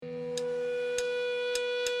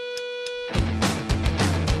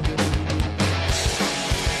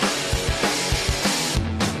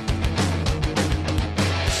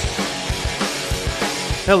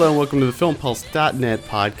Hello and welcome to the FilmPulse.net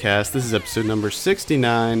podcast. This is episode number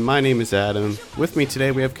 69. My name is Adam. With me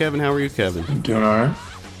today we have Kevin. How are you, Kevin? I'm doing alright.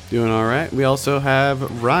 Doing alright. We also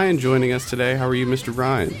have Ryan joining us today. How are you, Mr.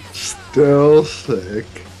 Ryan? Still sick.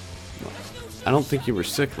 I don't think you were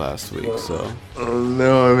sick last week, so...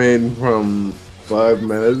 No, I mean from 5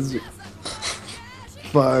 minutes.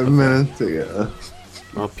 5 minutes ago.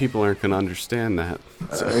 Well, people aren't going to understand that.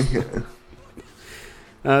 So. Okay.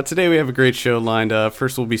 Today we have a great show lined up.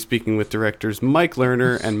 First we'll be speaking with directors Mike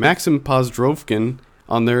Lerner and Maxim Pozdrovkin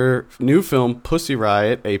on their new film Pussy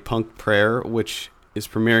Riot, A Punk Prayer, which is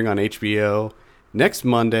premiering on HBO next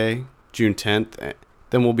Monday, June 10th.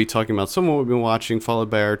 Then we'll be talking about some of what we've been watching,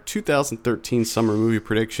 followed by our 2013 summer movie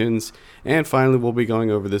predictions. And finally we'll be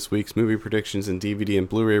going over this week's movie predictions and DVD and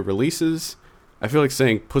Blu-ray releases. I feel like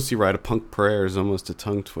saying Pussy Riot, A Punk Prayer is almost a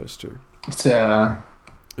tongue twister. It's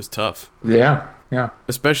tough. Yeah.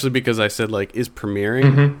 Especially because I said, like, is premiering.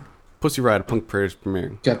 Mm-hmm. Pussy Riot, A Punk Prayer is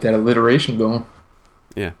premiering. Got that alliteration going.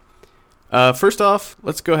 Yeah. First off,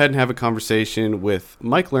 let's go ahead and have a conversation with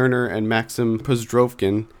Mike Lerner and Maxim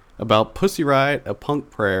Pozdrovkin about Pussy Riot, A Punk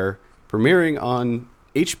Prayer, premiering on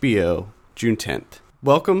HBO June 10th.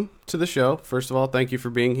 Welcome to the show. First of all, thank you for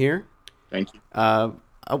being here. Thank you.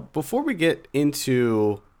 Before we get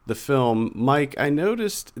into the film, Mike, I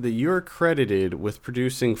noticed that you're credited with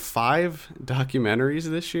producing 5 documentaries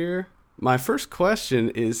this year. My first question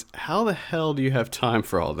is, how the hell do you have time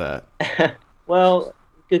for all that? Well,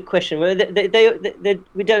 good question. Well,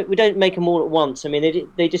 we don't make them all at once. I mean,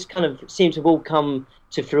 they just kind of seem to have all come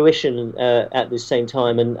to fruition at the same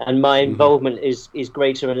time, and my involvement is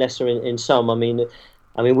greater and lesser in some. I mean,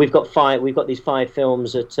 we've got these 5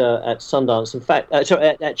 films at Sundance. In fact,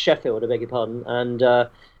 at Sheffield, I beg your pardon, and.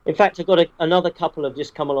 In fact, I've got another couple have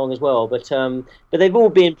just come along as well, but they've all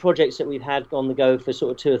been projects that we've had on the go for sort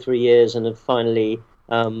of 2 or 3 years and have finally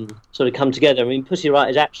sort of come together. I mean, Pussy Riot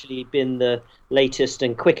has actually been the latest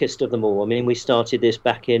and quickest of them all. I mean, we started this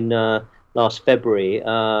back in last February,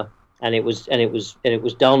 and it was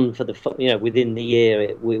done for within the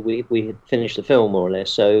year. We had finished the film more or less.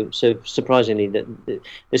 So surprisingly, that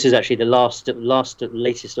this is actually the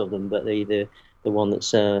latest of them, but the one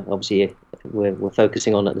that's obviously we're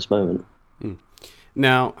focusing on at this moment.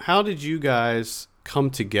 Now, how did you guys come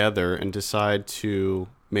together and decide to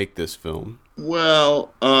make this film?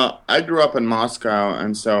 Well, I grew up in Moscow,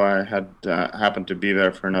 and so I had happened to be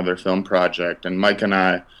there for another film project, and Mike and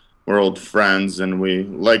I were old friends, and we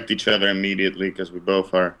liked each other immediately because we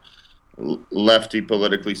both are lefty,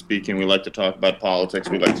 politically speaking. We like to talk about politics,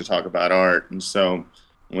 we like to talk about art, and so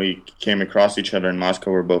we came across each other in Moscow.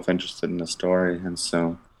 We're both interested in the story, and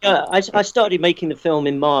so... Yeah, I started making the film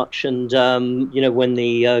in March, and when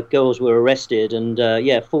the girls were arrested, and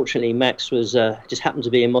fortunately Max was just happened to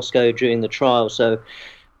be in Moscow during the trial,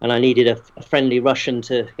 and I needed a friendly Russian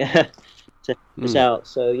to help us out.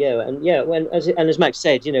 So as Max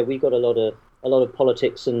said, we've got a lot of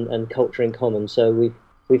politics and culture in common. So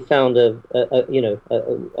we found our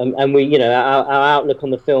outlook on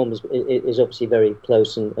the film is obviously very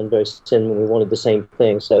close and very similar. We wanted the same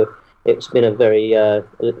thing, so it's been a very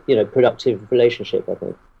productive relationship, I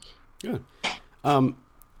think. Good.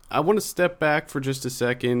 I want to step back for just a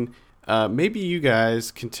second. Maybe you guys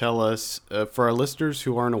can tell us, for our listeners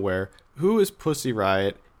who aren't aware, who is Pussy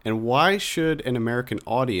Riot and why should an American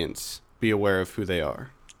audience be aware of who they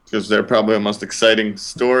are? Because they're probably the most exciting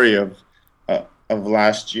story of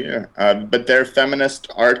last year. But they're a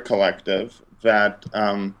feminist art collective that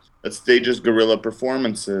stages guerrilla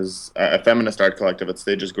performances, a feminist art collective that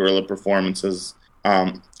stages guerrilla performances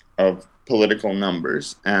of political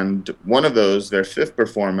numbers. And one of those, their 5th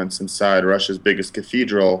performance inside Russia's biggest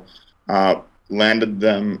cathedral, landed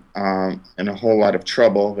them in a whole lot of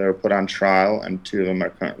trouble. They were put on trial, and 2 of them are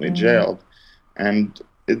currently jailed. And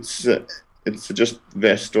it's just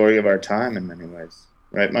the story of our time in many ways.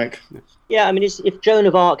 Right, Mike? Yeah, I mean, if Joan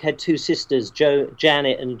of Arc had 2 sisters,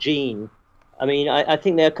 Janet and Jean, I mean, I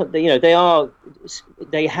think they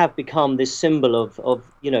have become this symbol of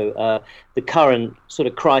the current sort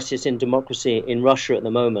of crisis in democracy in Russia at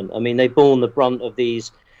the moment. I mean, they've borne the brunt of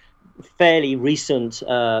these fairly recent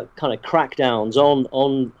kind of crackdowns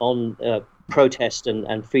on protest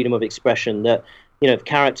and freedom of expression that have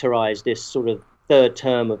characterized this sort of 3rd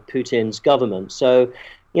term of Putin's government. So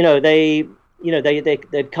they've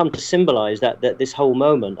come to symbolize that this whole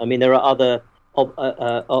moment. I mean, there are other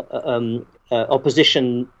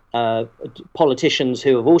opposition politicians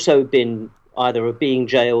who have also been either being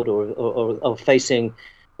jailed or facing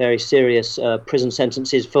very serious prison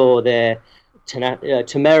sentences for their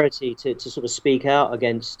temerity to sort of speak out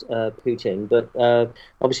against Putin. But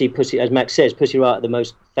obviously, as Max says, Pussy Riot are the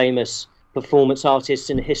most famous performance artists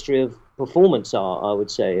in the history of performance art, I would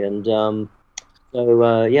say, and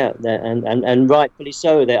and rightfully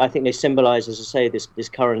so. I think they symbolize, as I say, this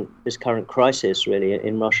current crisis really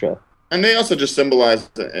in Russia. And they also just symbolize,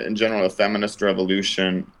 in general, a feminist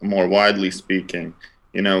revolution, more widely speaking.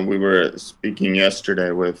 You know, we were speaking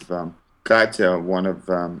yesterday with Katya, one of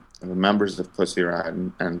the members of Pussy Riot,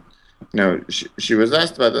 and you know, she was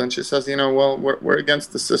asked about that, and she says, you know, well, we're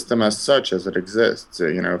against the system as such as it exists.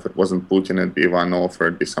 You know, if it wasn't Putin, it'd be Ivanov, or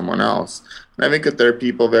it'd be someone else. And I think that there are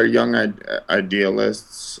people, very young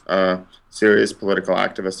idealists, serious political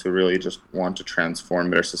activists who really just want to transform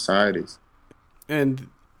their societies. And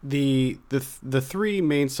the three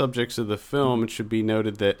main subjects of the film, it should be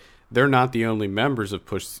noted that they're not the only members of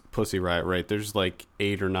Pussy Riot, right? There's like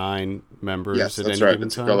 8 or 9 members. Yes, at that's any right. given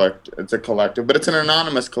It's time. It's a collective, but it's an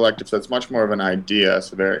anonymous collective, so it's much more of an idea.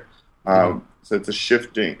 So so it's a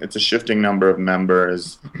shifting number of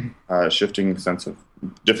members, shifting sense of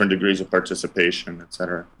different degrees of participation,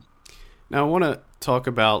 etc. Now I want to talk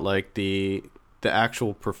about like the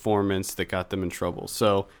actual performance that got them in trouble.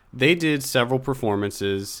 So they did several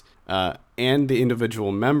performances. And the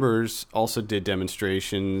individual members also did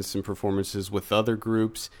demonstrations and performances with other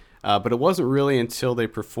groups. But it wasn't really until they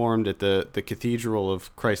performed at the Cathedral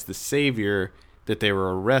of Christ the Savior that they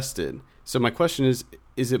were arrested. So my question is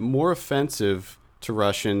it more offensive to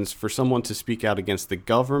Russians for someone to speak out against the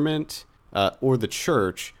government or the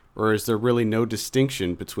church, or is there really no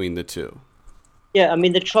distinction between the two? Yeah, I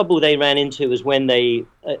mean, the trouble they ran into was when they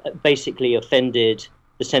basically offended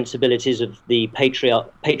the sensibilities of the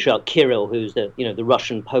patriarch Kirill, who's the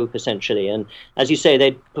Russian Pope essentially. And as you say,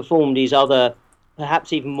 they performed these other,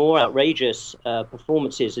 perhaps even more outrageous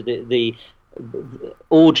performances. The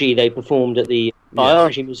orgy they performed at the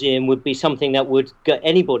Biology Museum would be something that would get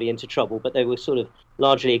anybody into trouble, but they were sort of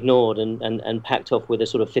largely ignored and packed off with a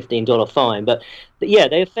sort of $15 fine. But yeah,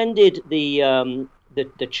 they offended the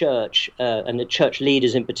church and the church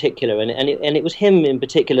leaders in particular, and it was him in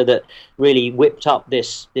particular that really whipped up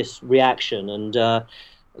this reaction. And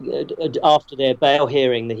after their bail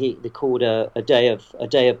hearing, they called a day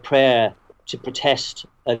of prayer to protest,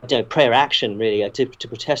 prayer action really to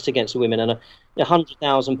protest against the women, and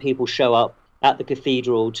 100,000 people show up at the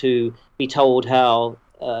cathedral to be told how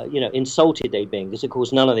insulted they'd been, because of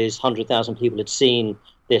course none of these 100,000 people had seen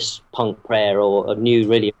this punk prayer or knew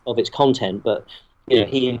really of its content, but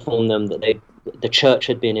he informed them that the church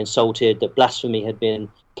had been insulted, that blasphemy had been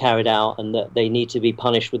carried out, and that they need to be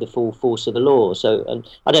punished with the full force of the law. So, and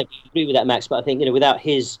I don't agree with that, Max, but I think without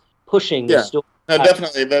his pushing the story. No,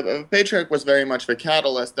 definitely. The patriarch was very much the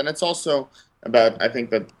catalyst, and it's also about, I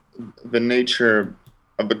think, that the nature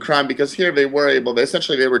of the crime, because here they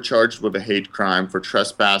were charged with a hate crime for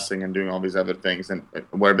trespassing and doing all these other things, and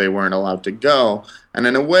where they weren't allowed to go. And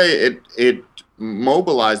in a way, it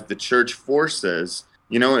mobilized the church forces.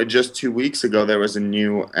 Just 2 weeks ago, there was a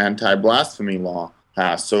new anti-blasphemy law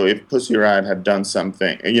passed. So if Pussy Riot had done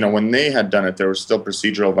something, when they had done it, there were still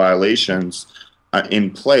procedural violations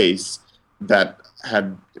in place that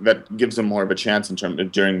gives them more of a chance in terms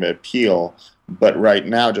of during the appeal. But right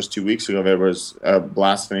now, just 2 weeks ago, there was a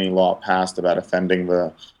blasphemy law passed about offending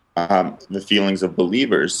the feelings of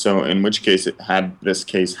believers. So in which case, had this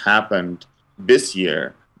case happened this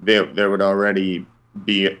year, there would already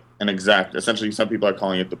be essentially some people are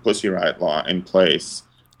calling it the Pussy Riot law in place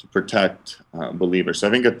to protect believers. So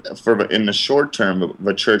I think in the short term,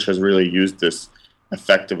 the church has really used this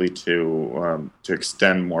effectively to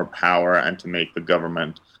extend more power and to make the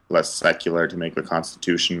government less secular, to make the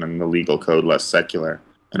constitution and the legal code less secular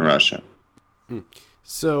in Russia.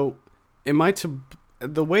 So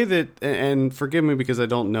the way that, and forgive me because I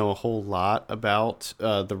don't know a whole lot about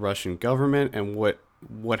the Russian government and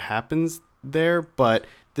what happens there, but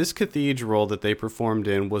this cathedral that they performed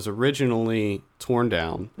in was originally torn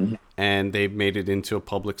down, and they made it into a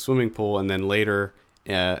public swimming pool, and then later,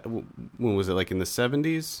 when was it, like in the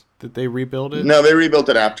 70s that they rebuilt it? No, they rebuilt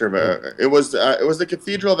it after. It was a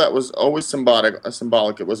cathedral that was always symbolic.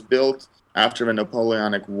 It was built after the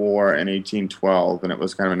Napoleonic War in 1812, and it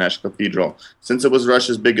was kind of a national cathedral. Since it was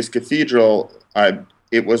Russia's biggest cathedral,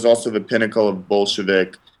 it was also the pinnacle of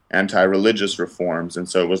Bolshevik anti-religious reforms, and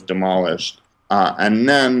so it was demolished. And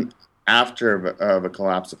then after the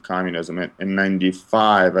collapse of communism in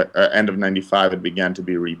 95, end of 95, it began to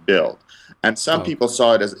be rebuilt. And some people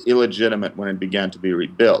saw it as illegitimate when it began to be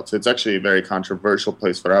rebuilt. So it's actually a very controversial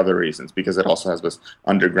place for other reasons, because it also has this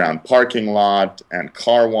underground parking lot and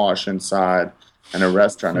car wash inside and a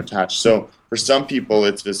restaurant attached. So for some people,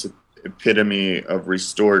 it's epitome of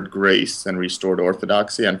restored grace and restored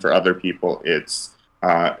orthodoxy, and for other people, it's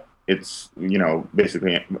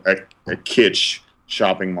basically a kitsch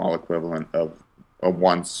shopping mall equivalent of a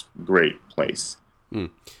once great place.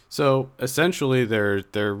 So essentially,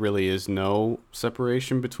 there really is no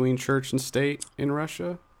separation between church and state in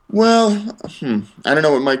Russia? Well, I don't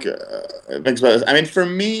know what Mike thinks about this. I mean, for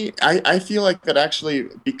me, I feel like that actually,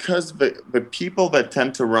 because the people that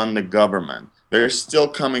tend to run the government, they're still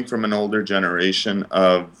coming from an older generation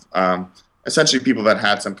of essentially people that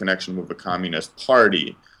had some connection with the Communist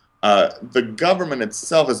Party. The government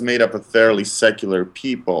itself is made up of fairly secular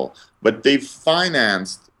people, but they've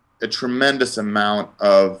financed a tremendous amount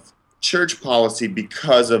of church policy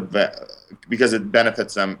because it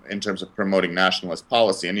benefits them in terms of promoting nationalist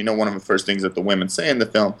policy. And one of the first things that the women say in the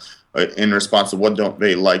film, in response to what don't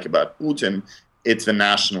they like about Putin, it's the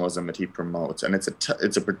nationalism that he promotes, and it's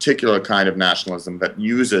a particular kind of nationalism that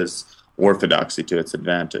uses orthodoxy to its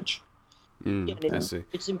advantage. I see.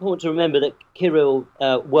 It's important to remember that Kirill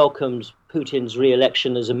welcomed Putin's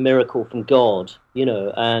re-election as a miracle from God,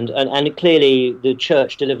 and clearly the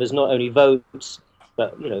church delivers not only votes,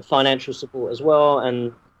 but financial support as well,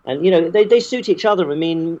 and they suit each other. I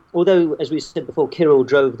mean, although, as we said before, Kirill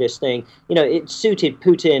drove this thing, it suited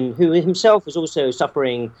Putin, who himself was also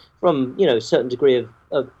suffering from a certain degree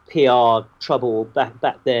of PR trouble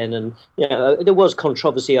back then, and there was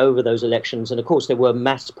controversy over those elections, and of course there were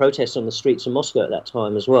mass protests on the streets of Moscow at that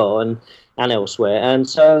time as well, and elsewhere, and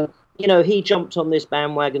so he jumped on this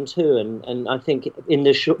bandwagon too, and I think in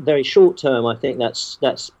the very short term, I think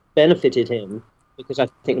that's benefited him, because I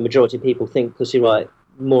think the majority of people think Pussy Riot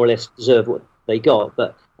more or less deserve what they got,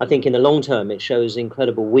 but I think in the long term it shows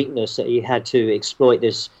incredible weakness that he had to exploit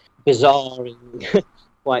this bizarre and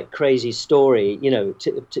quite crazy story,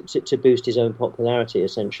 to boost his own popularity,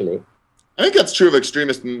 essentially. I think that's true of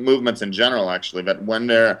extremist movements in general, actually, that when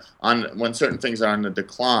certain things are on the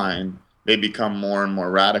decline, they become more and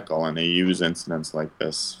more radical, and they use incidents like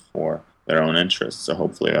this for their own interests. So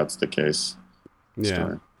hopefully that's the case.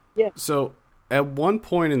 Yeah. So at one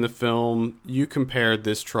point in the film, you compared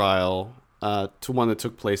this trial to one that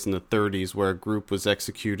took place in the 30s, where a group was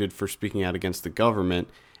executed for speaking out against the government.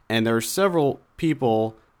 And there are several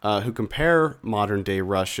people who compare modern-day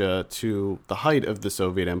Russia to the height of the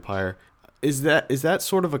Soviet Empire. Is that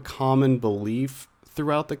sort of a common belief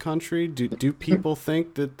throughout the country? Do people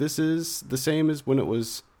think that this is the same as when it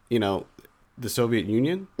was, the Soviet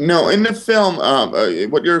Union? No, in the film,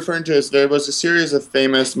 what you're referring to is there was a series of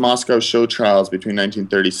famous Moscow show trials between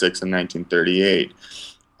 1936 and 1938.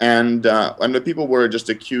 And the people were just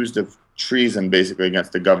accused of treason, basically,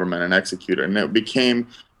 against the government and executed. And it became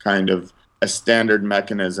kind of a standard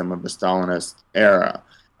mechanism of the Stalinist era.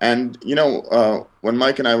 And, when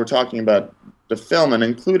Mike and I were talking about the film and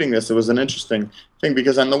including this, it was an interesting thing,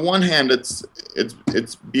 because on the one hand, it's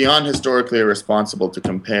beyond historically irresponsible to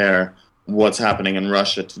compare what's happening in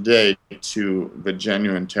Russia today to the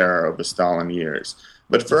genuine terror of the Stalin years.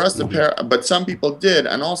 But for us, but some people did,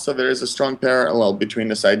 and also there is a strong parallel between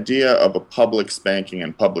this idea of a public spanking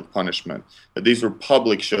and public punishment. That these were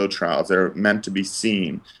public show trials; they're meant to be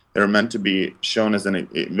seen. They're meant to be shown as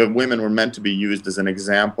the women were meant to be used as an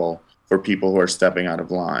example for people who are stepping out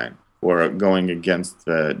of line or going against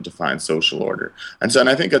the defined social order. And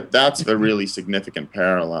I think that's a really significant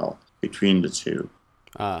parallel between the two.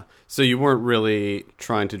 So you weren't really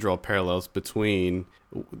trying to draw parallels between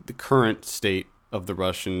the current state of the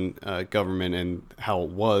Russian government and how it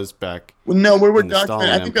was back. Well, no, we were documenting.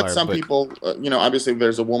 I think that some people, obviously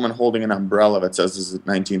there's a woman holding an umbrella that says this is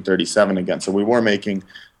 1937 again. So we were making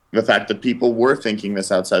the fact that people were thinking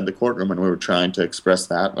this outside the courtroom, and we were trying to express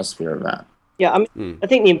the atmosphere of that. Yeah, I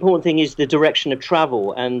think the important thing is the direction of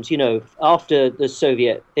travel. And, after the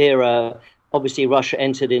Soviet era, obviously Russia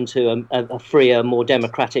entered into a freer, more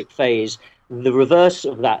democratic phase. The reverse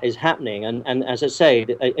of that is happening. And as I say,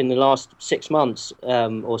 in the last 6 months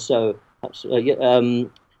or so, perhaps,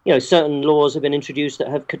 certain laws have been introduced that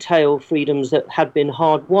have curtailed freedoms that had been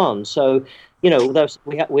hard won. So,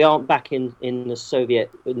 we aren't back in the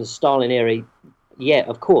Stalin era yet,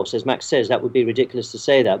 of course. As Max says, that would be ridiculous to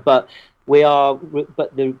say that. But we are,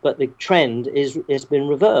 but the trend has been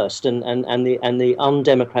reversed, and the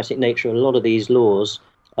undemocratic nature of a lot of these laws,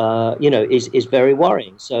 is very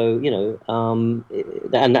worrying. So, and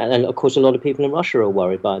of course, a lot of people in Russia are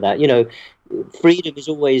worried by that. Freedom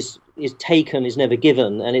is taken, is never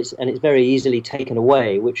given, and it's very easily taken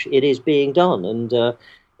away, which it is being done,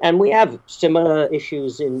 and we have similar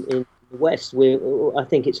issues in the West. I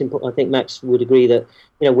think it's important. I think Max would agree that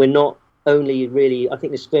we're not only really. I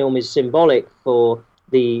think this film is symbolic for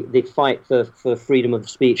the fight for freedom of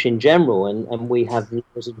speech in general, and we have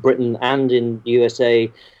laws in Britain and in the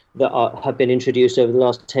USA that have been introduced over the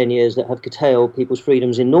last 10 years that have curtailed people's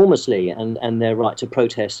freedoms enormously, and their right to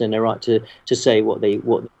protest and their right to say what they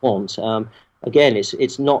want. Again,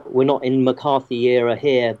 it's not, we're not in McCarthy era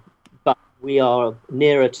here, but we are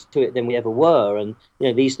nearer to it than we ever were, and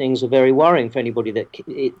these things are very worrying for anybody that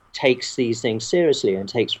it takes these things seriously and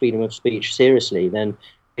takes freedom of speech seriously. Then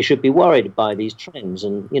they should be worried by these trends.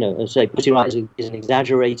 And as I say, Pussy Riot is an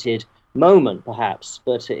exaggerated moment, perhaps,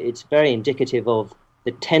 but it's very indicative of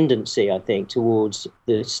the tendency, I think, towards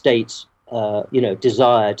the state's,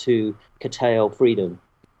 desire to curtail freedom.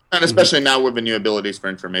 And especially now with the new abilities for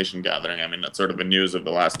information gathering. I mean, that's sort of the news of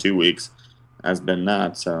the last 2 weeks has been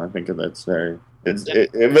that. So I think that's very... I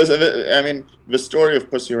mean, the story of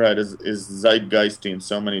Pussy Riot is zeitgeisty in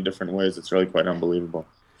so many different ways. It's really quite unbelievable.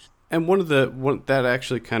 And one that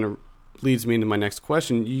actually kind of leads me into my next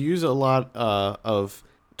question. You use a lot of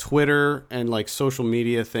Twitter and like social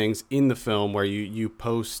media things in the film where you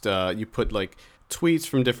post, you put like tweets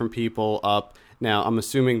from different people up. Now, I'm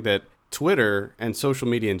assuming that Twitter and social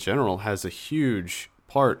media in general has a huge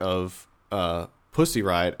part of Pussy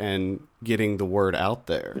Riot and getting the word out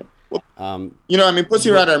there. Pussy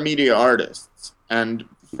Riot are media artists, and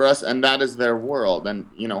for us, and that is their world. And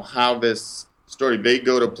how this story, they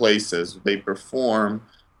go to places, they perform,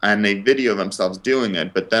 and they video themselves doing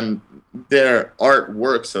it, but then their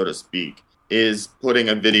artwork, so to speak, is putting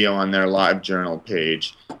a video on their LiveJournal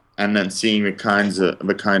page, and then seeing the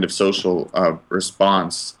kind of social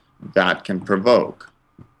response that can provoke.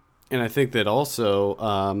 And I think that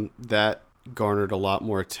also that garnered a lot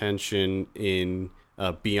more attention in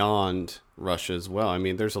beyond Russia as well. I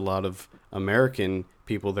mean, there's a lot of American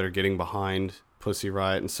people that are getting behind Pussy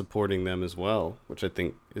Riot and supporting them as well, which I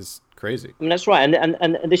think is crazy. I mean, that's right,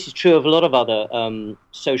 and this is true of a lot of other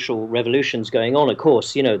social revolutions going on. Of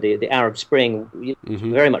course, the Arab Spring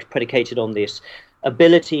very much predicated on this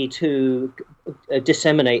ability to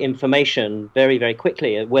disseminate information very, very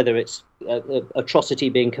quickly, whether it's atrocity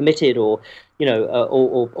being committed or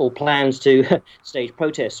plans to stage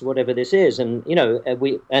protests, whatever this is, and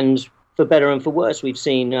for better and for worse, we've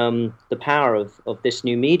seen the power of this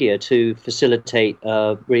new media to facilitate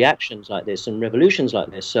reactions like this and revolutions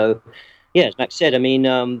like this. So, yeah, as Max said, I mean,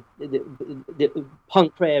 the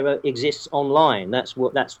punk prayer exists online. That's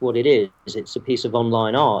what it is. It's a piece of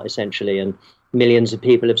online art, essentially, and millions of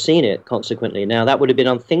people have seen it, consequently. Now, that would have been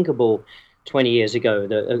unthinkable 20 years ago,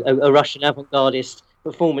 that a Russian avant-gardist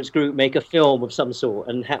performance group make a film of some sort,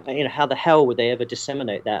 and how the hell would they ever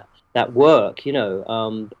disseminate that work?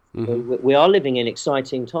 We are living in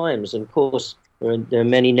exciting times, and of course there are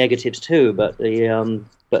many negatives too. But in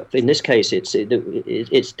this case,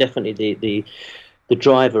 it's definitely the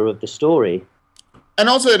driver of the story. And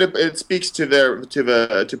also, it speaks to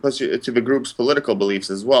the group's political beliefs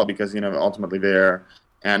as well, because ultimately they're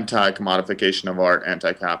anti-commodification of art,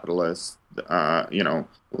 anti-capitalist,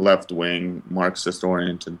 left-wing,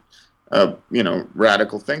 Marxist-oriented,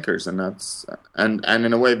 radical thinkers, and that's and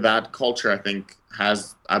in a way that culture, I think,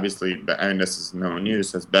 has obviously, I mean, this is no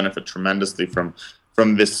news, has benefited tremendously from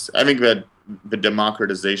this. I think that the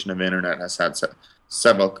democratization of the internet has had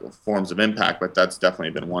several forms of impact, but that's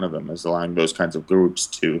definitely been one of them, is allowing those kinds of groups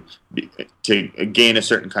to gain a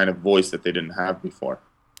certain kind of voice that they didn't have before.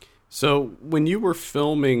 So when you were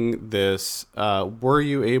filming this, were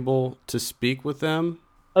you able to speak with them?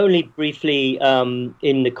 Only briefly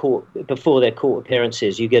in the court, before their court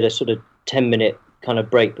appearances. You get a sort of 10-minute kind of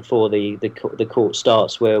break before the court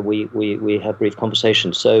starts, where we have brief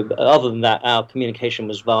conversations. So other than that, our communication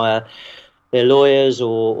was via their lawyers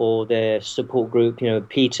or their support group.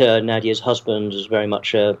 Peter, Nadia's husband, is very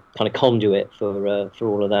much a kind of conduit for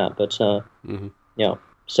all of that. But yeah,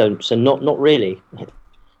 so not really.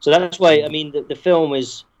 So that's why, I mean, the film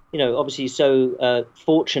is, obviously so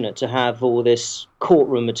fortunate to have all this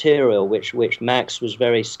courtroom material, which Max was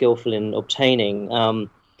very skillful in obtaining,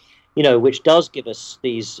 which does give us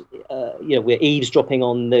these, we're eavesdropping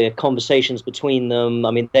on the conversations between them.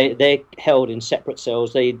 I mean, they're held in separate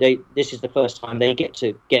cells. This is the first time they get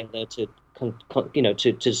together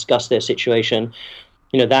to discuss their situation.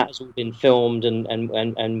 That has all been filmed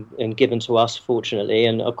and given to us, fortunately.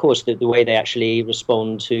 And of course, the way they actually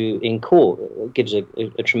respond in court gives a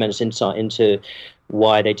tremendous insight into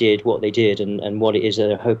why they did what they did and what it is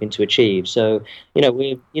they're hoping to achieve. So, that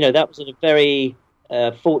was a very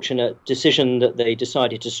fortunate decision that they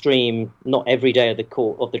decided to stream. Not every day of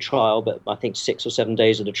the trial, but I think 6 or 7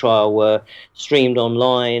 days of the trial were streamed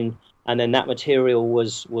online, and then that material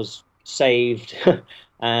was saved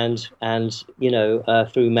and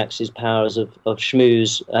through Max's powers of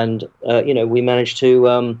schmooze, and we managed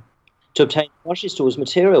to obtain Russia Store's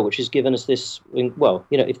material, which has given us this. Well,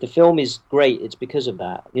 if the film is great, it's because of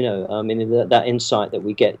that. That insight that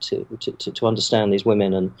we get to understand these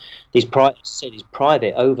women and these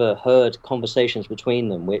private, overheard conversations between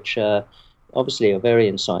them, which obviously are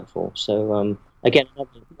very insightful. So again,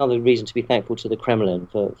 another reason to be thankful to the Kremlin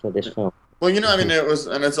for this film. Well, it was,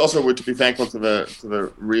 and it's also to be thankful to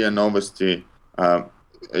the RIA Novosti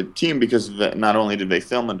team, because not only did they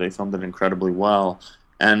film it, they filmed it incredibly well,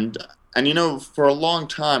 and for a long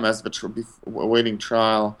time, as awaiting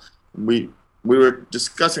trial, we were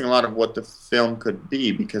discussing a lot of what the film could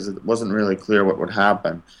be, because it wasn't really clear what would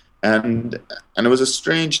happen, and it was a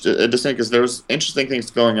strange decision, because there was interesting things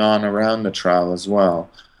going on around the trial as well,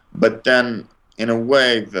 but then, in a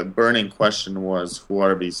way, the burning question was, who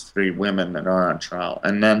are these three women that are on trial?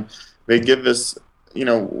 And then they give this,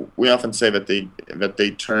 we often say that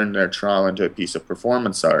they turn their trial into a piece of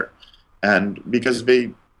performance art, and because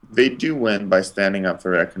they do win by standing up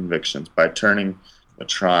for their convictions, by turning the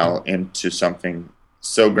trial into something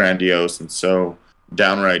so grandiose and so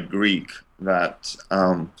downright Greek that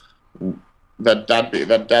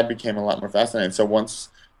that became a lot more fascinating. So once.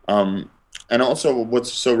 And also,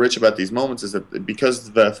 what's so rich about these moments is that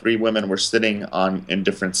because the three women were sitting in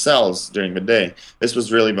different cells during the day, this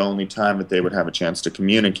was really the only time that they would have a chance to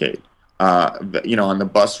communicate. On the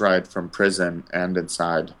bus ride from prison and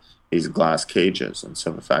inside these glass cages. And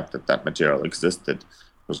so the fact that material existed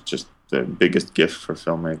was just the biggest gift for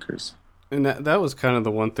filmmakers. And that was kind of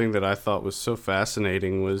the one thing that I thought was so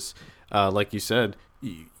fascinating was, like you said,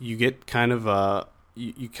 you get kind of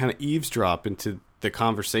you kind of eavesdrop into the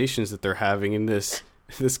conversations that they're having in this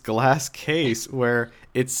glass case, where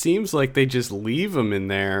it seems like they just leave them in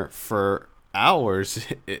there for hours.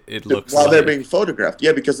 It looks while like they're being photographed.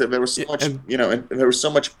 Yeah, because there was so much, and there was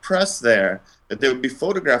so much press there that they would be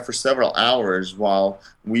photographed for several hours while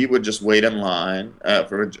we would just wait in line.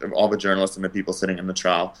 For all the journalists and the people sitting in the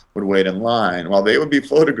trial would wait in line while they would be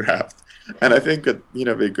photographed. And I think that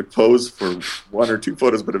they could pose for one or two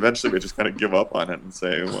photos, but eventually they just kind of give up on it and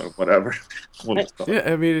say, well, whatever. Yeah,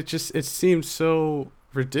 I mean, it seems so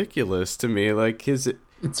ridiculous to me. Like, it's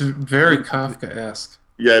very Kafkaesque.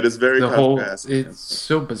 Yeah, it is very Kafkaesque. It's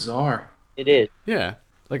so bizarre. It is. Yeah,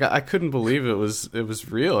 like I couldn't believe it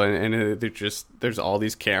was real, and there's all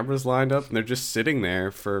these cameras lined up, and they're just sitting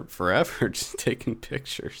there for forever, just taking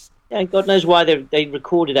pictures. Yeah, and God knows why they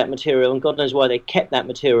recorded that material, and God knows why they kept that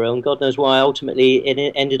material, and God knows why ultimately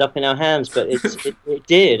it ended up in our hands. But it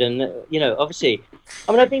did, and obviously,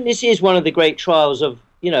 I think this is one of the great trials of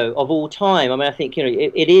all time. I think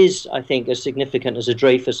it is, I think, as significant as a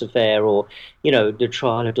Dreyfus affair, or the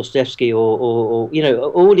trial of Dostoevsky, or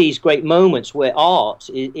all these great moments where art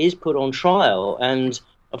is put on trial. And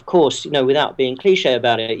of course, without being cliche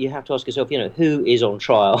about it, you have to ask yourself, who is on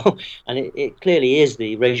trial? And it clearly is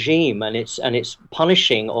the regime, and it's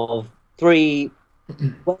punishing of three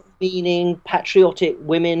well-meaning, patriotic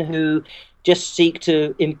women who just seek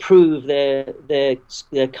to improve their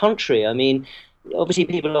country. I mean, obviously,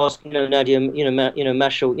 people ask, Nadia,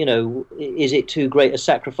 Mashal, is it too great a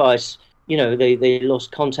sacrifice? They lose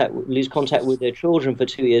contact with their children for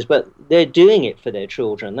 2 years, but they're doing it for their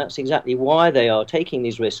children. That's exactly why they are taking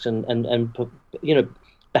these risks and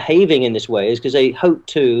behaving in this way, is because they hope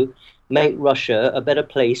to make Russia a better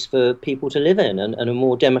place for people to live in, and a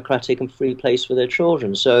more democratic and free place for their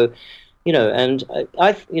children. So, and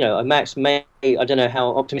Max, I don't know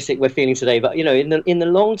how optimistic we're feeling today, but in the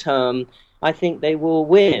long term, I think they will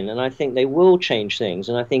win, and I think they will change things,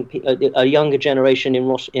 and I think a younger generation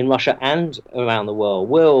in Russia and around the world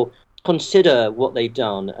will consider what they've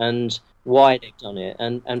done and why they've done it,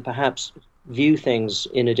 and perhaps view things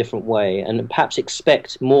in a different way, and perhaps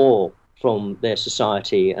expect more from their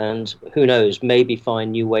society, and who knows, maybe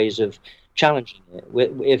find new ways of challenging it,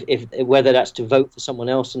 if whether that's to vote for someone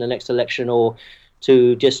else in the next election, or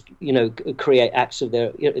to just create acts of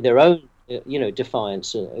their own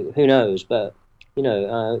defiance. Who knows? But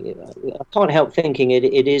I can't help thinking it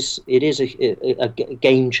is a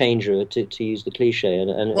game changer, to use the cliche.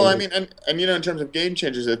 In terms of game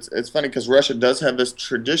changers, it's funny because Russia does have this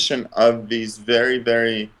tradition of these very,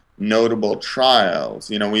 very notable trials.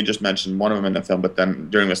 We just mentioned one of them in the film, but then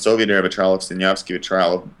during the Soviet era, the trial of Sinyavsky, the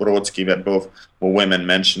trial of Brodsky, that both women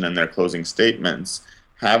mentioned in their closing statements,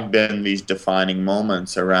 have been these defining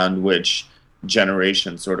moments around which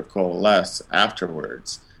generations sort of coalesce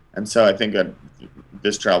afterwards. And so I think that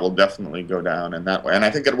this trial will definitely go down in that way. And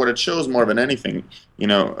I think that what it shows more than anything,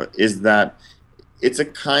 is that it's a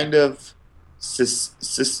kind of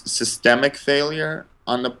systemic failure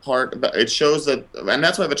on the part. It shows that, and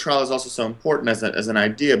that's why the trial is also so important as an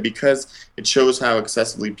idea, because it shows how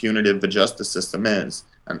excessively punitive the justice system is.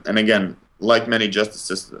 And again, like many justice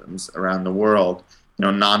systems around the world,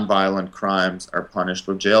 nonviolent crimes are punished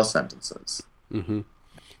with jail sentences. Mm-hmm.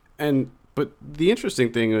 But the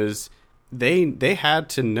interesting thing is, they had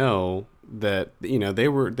to know that they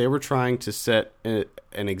were trying to set an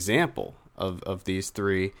example of these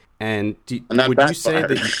three. And would you say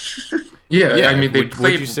that? Yeah, I mean, they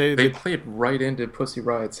played right into Pussy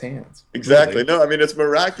Riot's hands. Exactly. Really. No, I mean, it's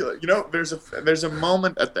miraculous. There's a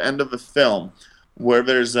moment at the end of the film where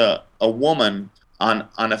there's a woman on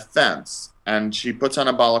a fence, and she puts on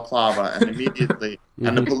a balaclava, and immediately,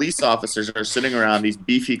 and the police officers are sitting around. These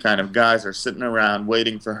beefy kind of guys are sitting around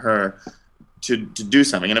waiting for her to do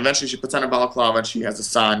something. And eventually, she puts on a balaclava, and she has a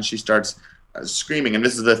sign. She starts screaming, and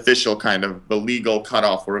this is the official kind of the legal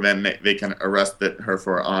cutoff where then they can arrest her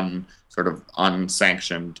for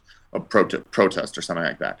unsanctioned protest or something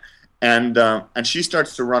like that. And she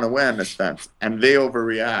starts to run away on this fence, and they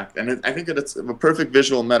overreact. And I think that it's a perfect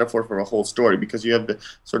visual metaphor for a whole story, because you have the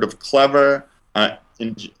sort of clever,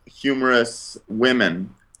 humorous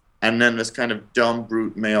women, and then this kind of dumb,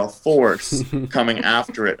 brute male force coming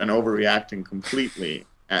after it and overreacting completely.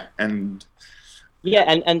 And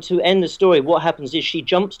to end the story, what happens is she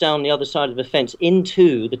jumps down the other side of the fence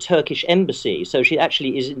into the Turkish embassy. So she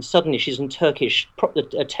actually she's in Turkish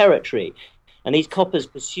territory. And these coppers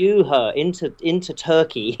pursue her into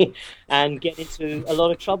Turkey and get into a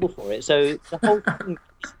lot of trouble for it. So the whole thing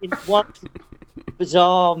is in one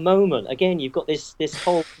bizarre moment. Again, you've got this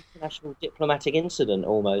whole international diplomatic incident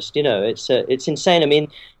almost. It's insane. I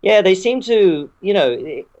mean, yeah, they seem to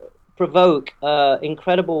provoke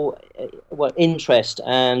incredible interest,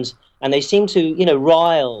 and they seem to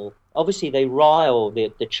rile. Obviously, they rile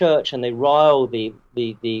the church, and they rile the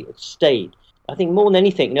state. I think more than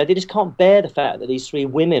anything, they just can't bear the fact that these three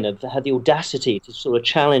women have had the audacity to sort of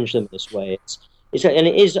challenge them this way.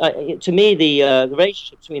 To me, the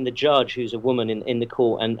relationship between the judge, who's a woman in the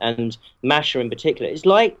court, and Masha in particular, is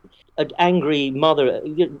like an angry mother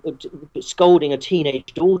scolding a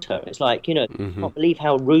teenage daughter. It's like, I can't believe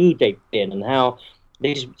how rude they've been and how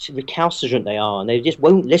recalcitrant they are, and they just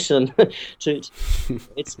won't listen to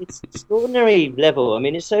it's extraordinary level. I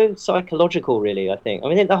mean, it's so psychological, really. I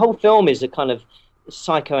mean, the whole film is a kind of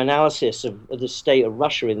psychoanalysis of the state of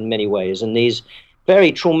Russia in many ways, and these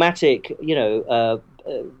very traumatic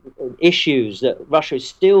issues that Russia is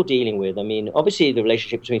still dealing with. I mean, obviously the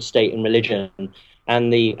relationship between state and religion,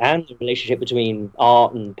 and the relationship between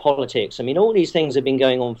art and politics. I mean, all these things have been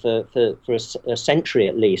going on for a century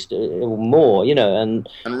at least, or more, And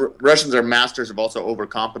Russians are masters of also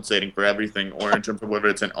overcompensating for everything, or in terms of whether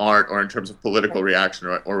it's in art or in terms of political reaction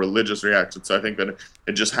or religious reaction. So I think that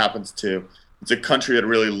it just happens to, it's a country that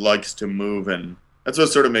really likes to move, and that's what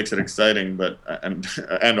sort of makes it exciting, but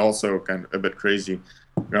and also kind of a bit crazy.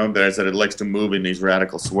 There's that it likes to move in these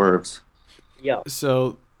radical swerves. Yeah.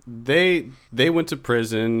 So they went to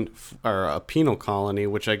prison, or a penal colony,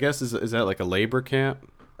 which I guess is that like a labor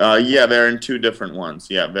camp? Yeah, they're in two different ones.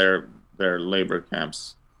 Yeah, they're labor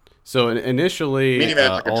camps. So initially, meaning they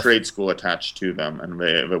have like a trade school attached to them, and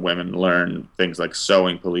the women learn things like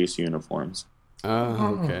sewing police uniforms.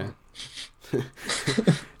 Oh, okay.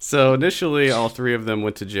 So initially, all three of them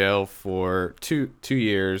went to jail for two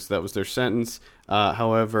years. That was their sentence.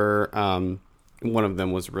 However, one of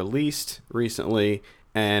them was released recently.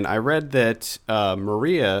 And I read that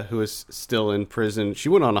Maria, who is still in prison, she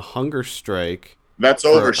went on a hunger strike. That's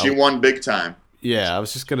over. She won big time. Yeah, I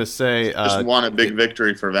was just going to say... just won a big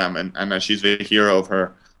victory for them, and she's the hero of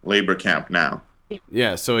her labor camp now.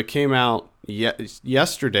 Yeah, so it came out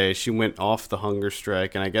yesterday. She went off the hunger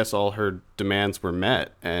strike, and I guess all her demands were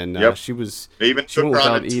met. And she was... They even took her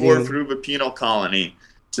on a tour through the penal colony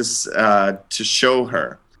to show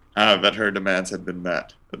her that her demands had been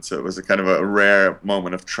met. And so it was a kind of a rare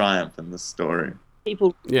moment of triumph in this story.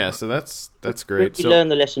 People, so that's great. We learn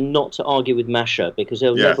the lesson not to argue with Masha, because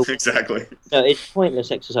they'll never. Exactly. No, it's a pointless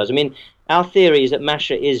exercise. I mean, our theory is that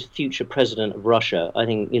Masha is future president of Russia. I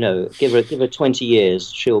think give her 20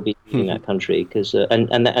 years, she'll be leading that country, because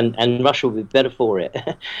and Russia will be better for it.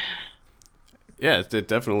 Yeah, it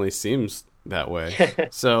definitely seems that way.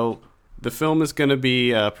 So the film is going to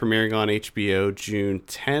be premiering on HBO June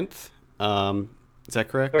 10th. Is that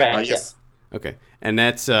correct? Correct. Yes. Okay, and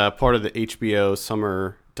that's part of the HBO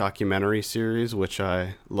summer documentary series, which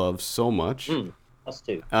I love so much. Us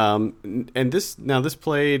too. And this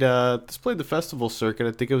played the festival circuit.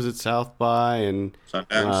 I think it was at South by and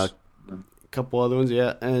Sundance. A couple other ones.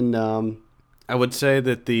 Yeah, and I would say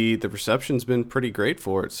that the reception's been pretty great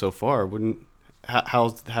for it so far.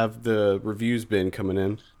 How have the reviews been coming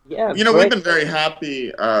in? Yeah, We've been very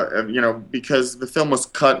happy, because the film was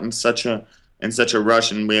cut in such a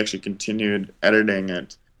rush, and we actually continued editing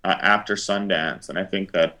it after Sundance, and I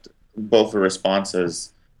think that both the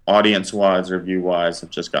responses, audience-wise, review-wise, have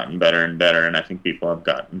just gotten better and better, and I think people have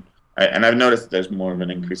gotten, and I've noticed that there's more of an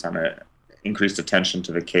increased attention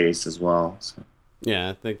to the case as well. So. Yeah,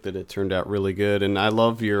 I think that it turned out really good, and I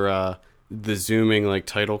love your the zooming like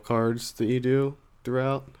title cards that you do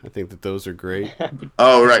throughout. I think that those are great.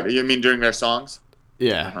 Oh, right. You mean during their songs?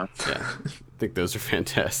 Yeah, Uh-huh. yeah. I think those are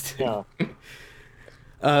fantastic. Yeah.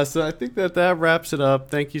 So I think that wraps it up.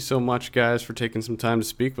 Thank you so much, guys, for taking some time to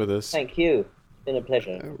speak with us. Thank you. It's been a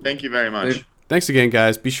pleasure. Thank you very much. Thanks again,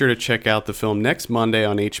 guys. Be sure to check out the film next Monday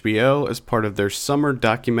on HBO as part of their summer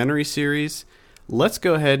documentary series. Let's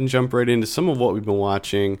go ahead and jump right into some of what we've been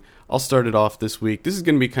watching. I'll start it off this week. This is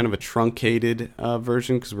going to be kind of a truncated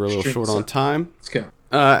version because we're a little short on time. Let's go.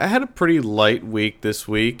 I had a pretty light week this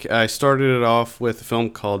week. I started it off with a film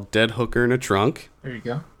called Dead Hooker in a Trunk. There you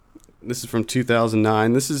go. This is from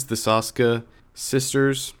 2009. This is the Soska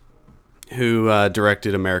sisters who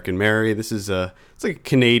directed American Mary. This is it's like a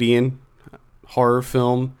Canadian horror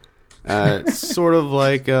film. It's sort of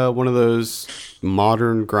like one of those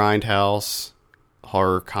modern grindhouse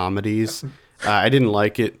horror comedies. I didn't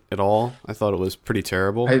like it at all. I thought it was pretty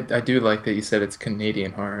terrible. I do like that you said it's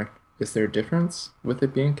Canadian horror. Is there a difference with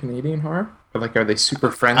it being Canadian horror? Or like, are they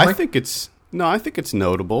super friendly? I think it's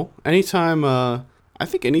notable. Anytime a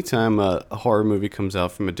horror movie comes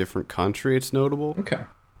out from a different country, it's notable. Okay.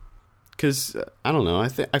 Because I don't know.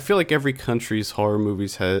 I feel like every country's horror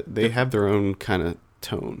movies have their own kind of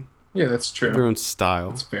tone, Yeah, that's true. their own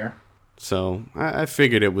style. That's fair. So I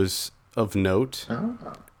figured it was of note. Oh.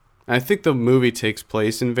 I think the movie takes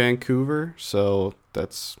place in Vancouver, so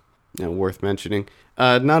that's worth mentioning.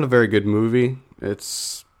 Not a very good movie.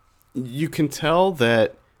 You can tell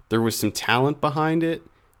that there was some talent behind it,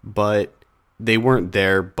 but they weren't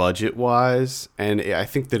there budget-wise, and I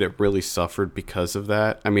think that it really suffered because of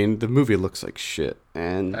that. I mean, the movie looks like shit,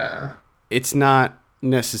 and it's not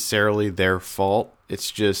necessarily their fault.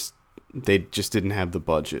 It's just they just didn't have the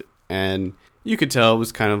budget, and you could tell it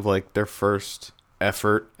was kind of like their first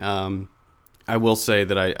effort. I will say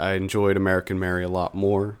that I enjoyed American Mary a lot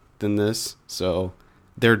more than this, so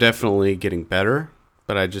they're definitely getting better,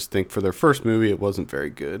 but I just think for their first movie it wasn't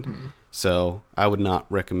very good. So I would not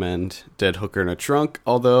recommend Dead Hooker in a Trunk,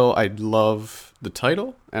 although I love the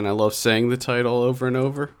title, and I love saying the title over and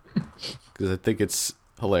over, because I think it's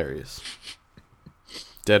hilarious.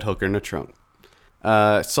 Dead Hooker in a Trunk.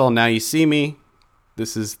 Saw Now You See Me.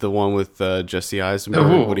 This is the one with Jesse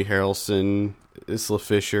Eisenberg, Woody Harrelson, Isla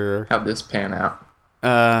Fisher. How'd this pan out?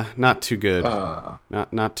 Not too good.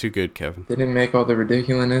 Not too good, Kevin. They didn't make all the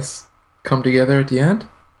ridiculousness come together at the end?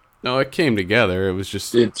 No, it came together. It was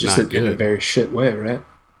just It's just not in a good. very shit way, right?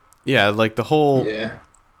 Yeah, like the whole... Yeah.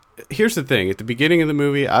 Here's the thing. At the beginning of the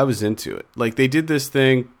movie, I was into it. Like, they did this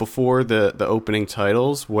thing before the opening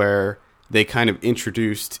titles where they kind of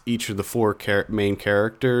introduced each of the four main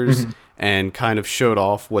characters and kind of showed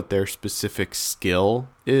off what their specific skill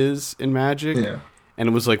is in magic. Yeah. And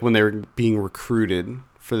it was like when they were being recruited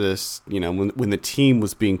for this, when the team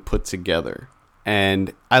was being put together.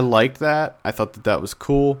 And I liked that. I thought that was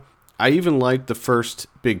cool. I even liked the first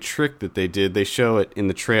big trick that they did. They show it in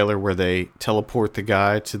the trailer where they teleport the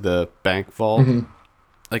guy to the bank vault.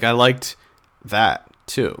 Like, I liked that,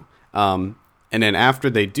 too. And then after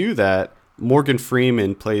they do that, Morgan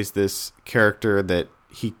Freeman plays this character that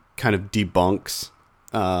he kind of debunks.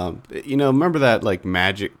 Remember that, like,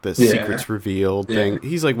 magic, the secrets revealed thing?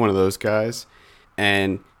 He's, like, one of those guys.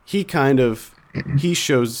 And he he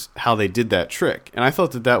shows how they did that trick. And I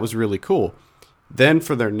thought that was really cool. Then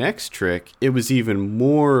for their next trick, it was even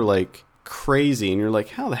more like crazy. And you're like,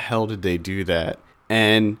 how the hell did they do that?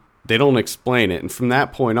 And they don't explain it. And from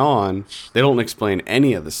that point on, they don't explain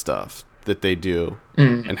any of the stuff that they do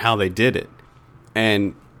and how they did it.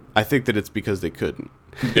 And I think that it's because they couldn't.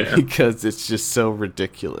 Because it's just so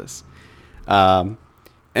ridiculous. And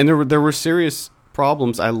there were serious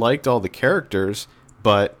problems. I liked all the characters,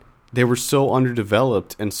 but they were so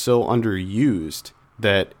underdeveloped and so underused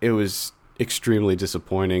that it was extremely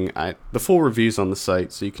disappointing. The full review's on the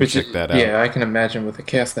site, so you can check that out. Yeah, I can imagine with a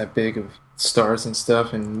cast that big of stars and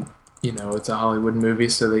stuff, and it's a Hollywood movie,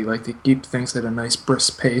 so they like to keep things at a nice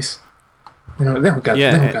brisk pace. They don't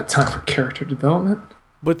got time for character development.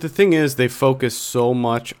 But the thing is, they focus so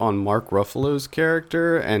much on Mark Ruffalo's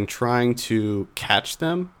character and trying to catch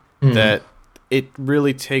them that it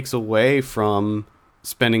really takes away from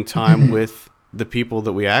spending time with the people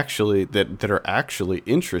that we that are actually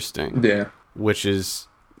interesting. Yeah. which is,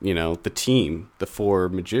 the team, the 4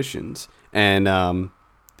 magicians. And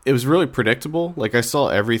it was really predictable. Like, I saw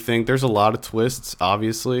everything. There's a lot of twists,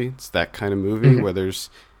 obviously. It's that kind of movie where there's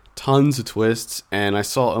tons of twists, and I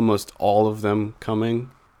saw almost all of them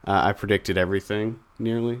coming. I predicted everything,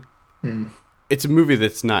 nearly. It's a movie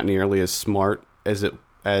that's not nearly as smart as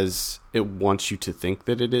it wants you to think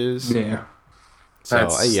that it is. Yeah. So,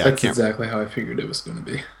 that's exactly how I figured it was going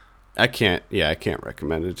to be. I can't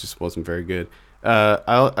recommend it. It just wasn't very good.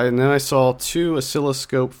 And then I saw 2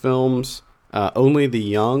 oscilloscope films. Only the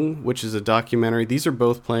Young, which is a documentary. These are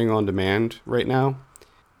both playing on demand right now.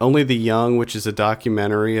 Only the Young, which is a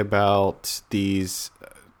documentary about these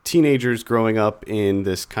teenagers growing up in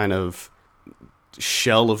this kind of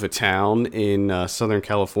shell of a town in Southern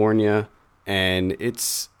California. And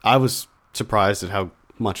I was surprised at how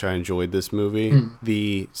much I enjoyed this movie.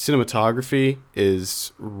 The cinematography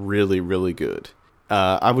is really, really good.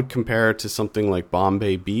 I would compare it to something like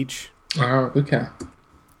Bombay Beach. Oh, okay.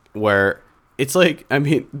 Where it's like,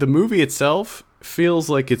 the movie itself feels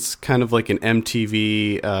like it's kind of like an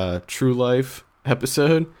MTV True Life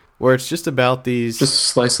episode, where it's just about these... Just a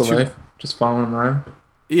slice of life, just following them around.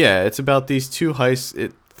 Yeah, it's about these three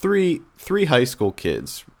high school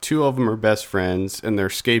kids. 2 of them are best friends, and they're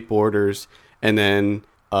skateboarders, and then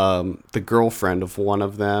the girlfriend of one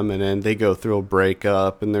of them, and then they go through a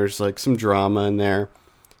breakup, and there's like some drama in there.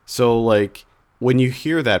 So like when you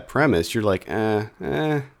hear that premise, you're like,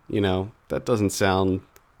 that doesn't sound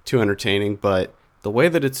too entertaining. But the way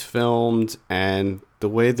that it's filmed and the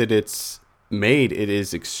way that it's made, it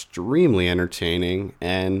is extremely entertaining,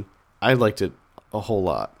 and I liked it a whole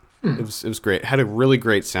lot. It was great. It had a really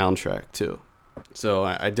great soundtrack too, so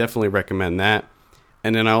I definitely recommend that.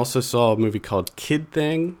 And then I also saw a movie called Kid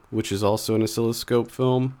Thing, which is also an oscilloscope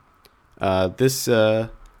film. I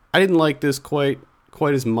didn't like this quite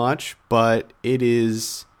as much, but it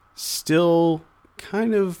is still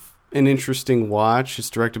kind of an interesting watch. It's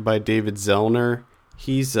directed by David Zellner.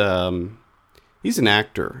 He's an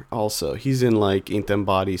actor also. He's in like Ain't Them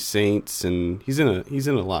Bodies Saints, and he's in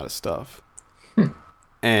a lot of stuff.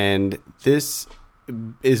 And this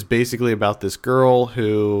is basically about this girl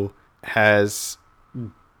who has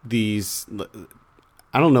these...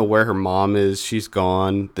 I don't know where her mom is. She's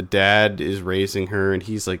gone. The dad is raising her, and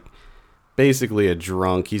he's like basically a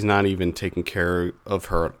drunk. He's not even taking care of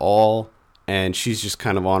her at all, and she's just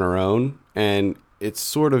kind of on her own. And it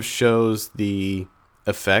sort of shows the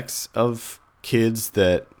effects of kids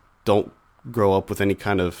that don't grow up with any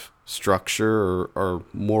kind of structure or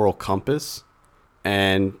moral compass.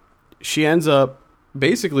 And she ends up...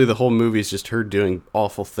 Basically, the whole movie is just her doing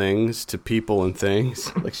awful things to people and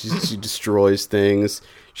things. Like, she destroys things.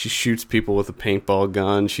 She shoots people with a paintball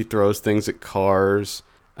gun. She throws things at cars.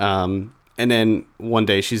 And then one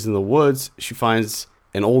day she's in the woods. She finds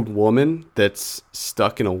an old woman that's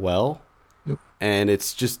stuck in a well. Yep. And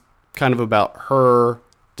it's just kind of about her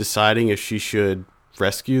deciding if she should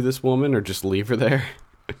rescue this woman or just leave her there.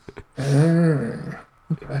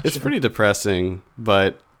 Gotcha. It's pretty depressing,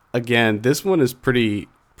 but... Again, this one is pretty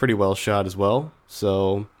well shot as well,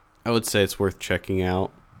 so I would say it's worth checking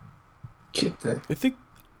out. Kid Thing.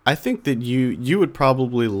 I think that you would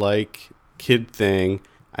probably like Kid Thing.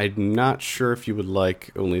 I'm not sure if you would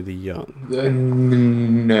like Only the Young.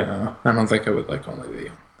 No, I don't think I would like Only the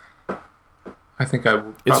Young. I think I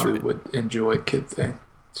would enjoy Kid Thing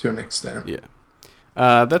to an extent.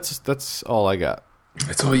 Yeah, that's all I got.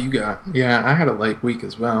 That's all you got. Yeah, I had a light week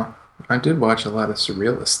as well. I did watch a lot of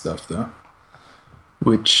surrealist stuff, though,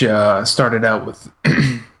 which started out with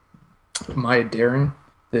Maya Deren,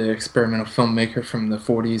 the experimental filmmaker from the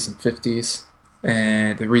 40s and 50s.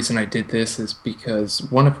 And the reason I did this is because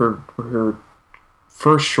one of her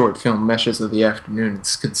first short film, Meshes of the Afternoon,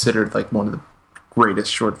 is considered like one of the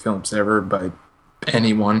greatest short films ever by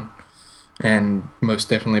anyone, and most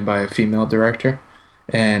definitely by a female director.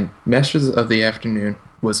 And Meshes of the Afternoon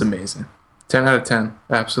was amazing. 10 out of 10.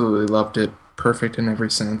 Absolutely loved it. Perfect in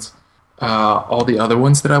every sense. All the other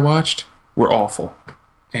ones that I watched were awful.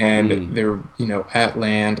 And they're, At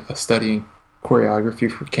Land, A Study in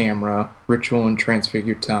Choreography for Camera, Ritual and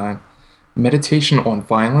Transfigured Time. Meditation on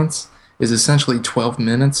Violence is essentially 12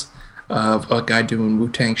 minutes of a guy doing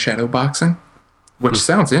Wu-Tang shadow boxing, which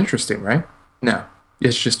sounds interesting, right? No.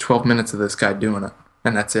 It's just 12 minutes of this guy doing it,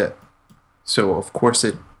 and that's it. So, of course,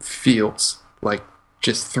 it feels like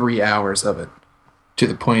just 3 hours of it, to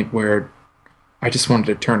the point where I just wanted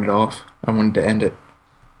to turn it off. I wanted to end it.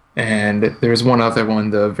 And there's one other one,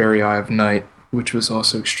 The Very Eye of Night, which was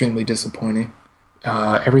also extremely disappointing.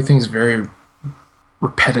 Everything's very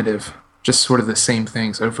repetitive just sort of the same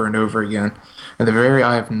things over and over again. And The Very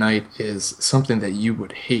Eye of Night is something that you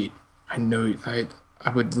would hate. I know I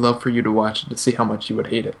would love for you to watch it to see how much you would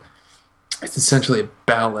hate it. It's essentially a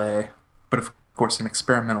ballet, but of course an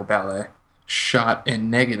experimental ballet, shot in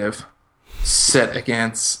negative, set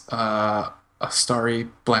against a starry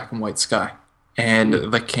black and white sky. And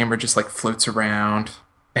the camera just like floats around.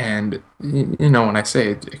 And you know, when I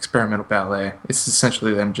say experimental ballet, it's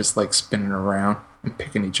essentially them just like spinning around and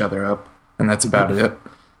picking each other up, and that's about it.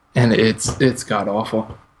 And it's god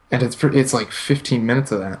awful, and it's like 15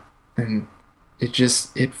 minutes of that, and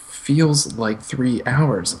it feels like 3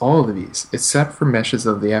 hours. All of these, except for Meshes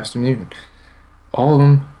of the Afternoon, all of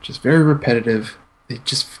them just very repetitive. They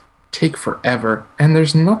just take forever, and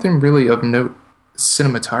there's nothing really of note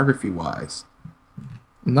cinematography wise.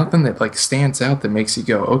 Nothing that like stands out that makes you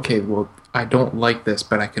go, okay, well, I don't like this,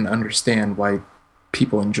 but I can understand why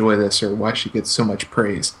people enjoy this or why she gets so much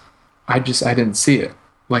praise. I didn't see it.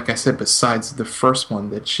 Like I said, besides the first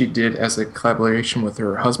one that she did as a collaboration with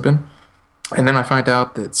her husband. And then I find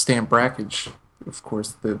out that Stan Brakhage, of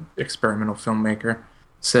course, the experimental filmmaker,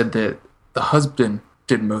 said that the husband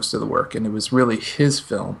did most of the work and it was really his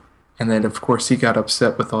film. And then, of course, he got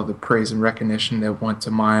upset with all the praise and recognition that went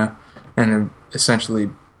to Maya and essentially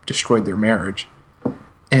destroyed their marriage.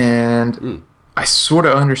 And I sort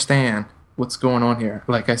of understand what's going on here.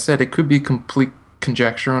 Like I said, it could be complete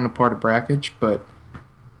conjecture on the part of Brakhage, but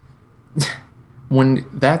when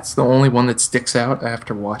that's the only one that sticks out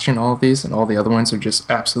after watching all of these and all the other ones are just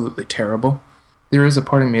absolutely terrible, there is a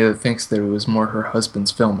part of me that thinks that it was more her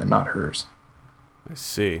husband's film and not hers. I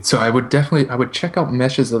see. So I would check out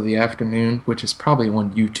Meshes of the Afternoon, which is probably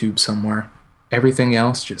on YouTube somewhere. Everything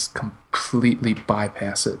else, just completely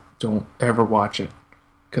bypass it. Don't ever watch it,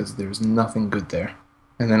 because there's nothing good there.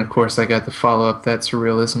 And then, of course, I got to follow up that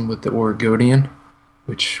surrealism with The Oregonian,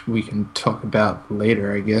 which we can talk about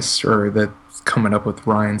later, I guess, or that's coming up with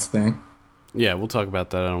Ryan's thing. Yeah, we'll talk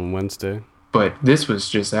about that on Wednesday. But this was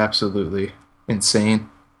just absolutely insane.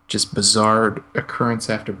 Just bizarre occurrence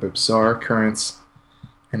after bizarre occurrence.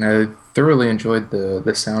 And I thoroughly enjoyed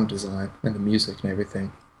the sound design and the music and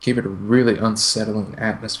everything. Gave it a really unsettling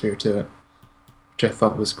atmosphere to it, which I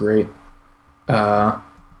thought was great. Then I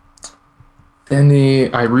did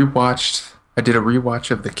a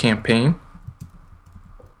rewatch of The Campaign.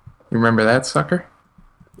 You remember that sucker?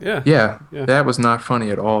 Yeah. Yeah, that was not funny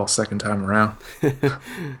at all second time around.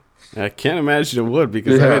 I can't imagine it would,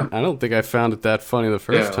 because I don't think I found it that funny the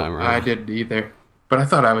first time around. I didn't either. But I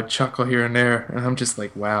thought I would chuckle here and there, and I'm just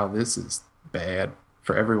like, wow, this is bad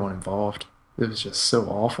for everyone involved. It was just so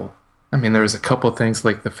awful. I mean, there was a couple things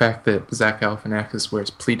like the fact that Zach Galifianakis wears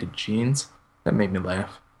pleated jeans. That made me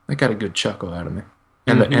laugh. That got a good chuckle out of me.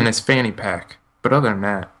 And and his fanny pack. But other than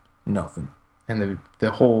that, nothing. And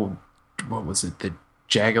the whole, what was it, the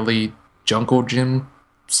Jaggly Jungle Gym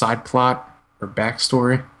side plot or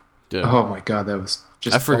backstory? Yeah. Oh my god, that was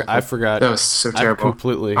just I forgot. That was so terrible.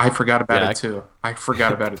 I forgot about it too. I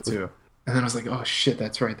forgot about it too. And then I was like, oh shit,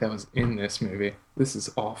 that's right, that was in this movie. This is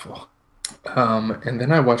awful. And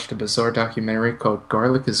then I watched a bizarre documentary called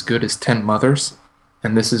Garlic as Good as 10 Mothers.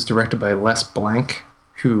 And this is directed by Les Blank,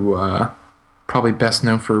 who probably best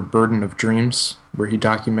known for Burden of Dreams, where he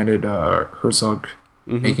documented Herzog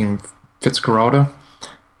making Fitzcarraldo.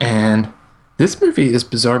 And this movie is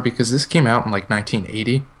bizarre because this came out in like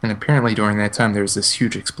 1980, and apparently during that time there was this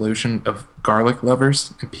huge explosion of garlic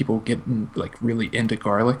lovers and people getting like really into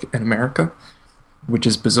garlic in America, which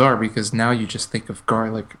is bizarre because now you just think of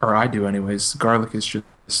garlic, or I do anyways, garlic is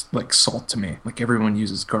just like salt to me. Like everyone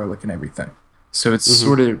uses garlic and everything. So it's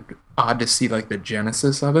sort of odd to see like the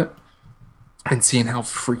genesis of it and seeing how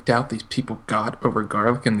freaked out these people got over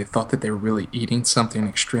garlic and they thought that they were really eating something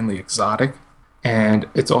extremely exotic. And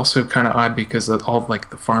it's also kind of odd because of all like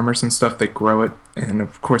the farmers and stuff that grow it, and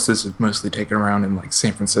of course this is mostly taken around in like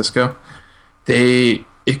San Francisco. It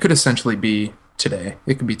could essentially be today.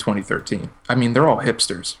 It could be 2013. I mean, they're all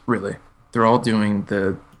hipsters, really. They're all doing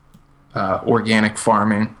the organic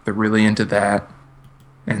farming. They're really into that,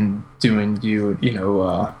 and doing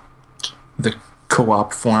the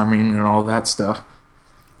co-op farming and all that stuff.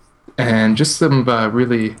 And just some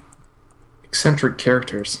really eccentric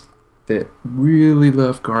characters that really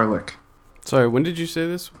love garlic. Sorry, when did you say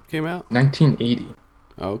this came out? 1980.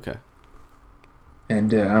 Oh, okay.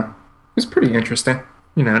 And it was pretty interesting,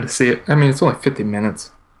 to see it. I mean, it's only 50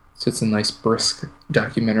 minutes, so it's a nice, brisk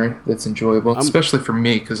documentary that's enjoyable, especially for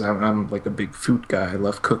me, because I'm like a big food guy. I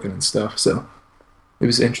love cooking and stuff, so it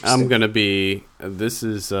was interesting. This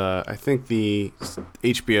is, I think the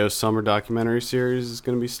HBO summer documentary series is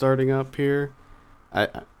going to be starting up here. I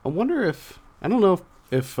wonder if, I don't know if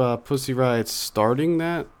if Pussy Riot's starting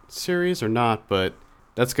that series or not, but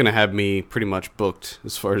that's gonna have me pretty much booked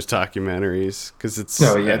as far as documentaries because it's.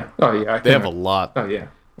 Oh yeah. They have a lot. Oh yeah.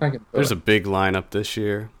 There's a big lineup this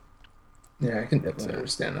year. Yeah, I can definitely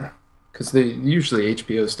understand that because usually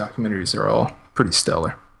HBO's documentaries are all pretty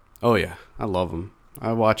stellar. Oh yeah, I love them.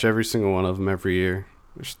 I watch every single one of them every year.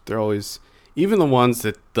 They're always, even the ones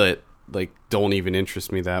that like don't even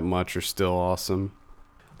interest me that much are still awesome.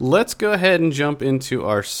 Let's go ahead and jump into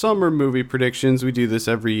our summer movie predictions. We do this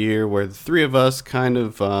every year where the three of us kind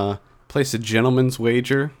of place a gentleman's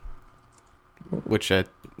wager, which I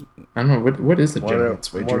don't know what is the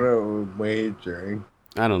gentleman's wager. What are we wagering?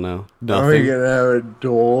 I don't know. Are we Nothing. gonna have a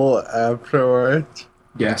duel afterwards?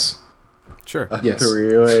 Yes. Sure. A Yes.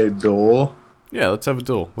 three-way duel? Yeah, let's have a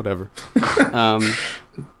duel. Whatever.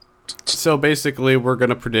 So basically, we're going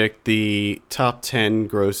to predict the top 10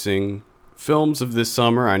 grossing films of this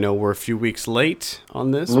summer. I know we're a few weeks late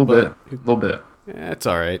on this. A little bit. It's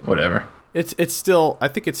all right. Whatever. It's still, I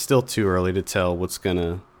think it's still too early to tell what it's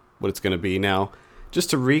gonna be. Now, just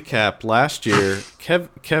to recap, last year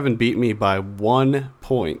Kevin beat me by 1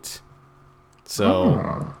 point.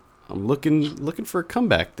 So I'm looking for a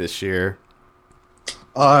comeback this year.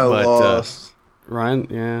 I But, lost. Ryan,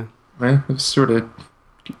 yeah. Man, it's sort of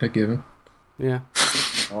a given. Yeah.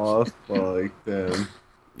 Lost by like 10.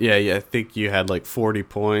 Yeah, I think you had like 40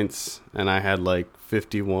 points, and I had like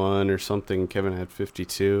 51 or something. Kevin had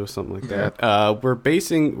 52, something like that.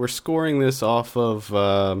 We're scoring this off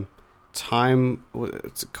of time.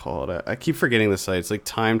 What's it called? I keep forgetting the site. It's like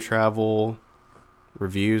Time Travel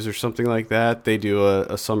Reviews or something like that. They do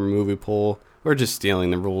a summer movie poll. We're just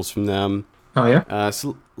stealing the rules from them. Oh yeah.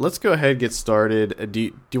 So let's go ahead and get started.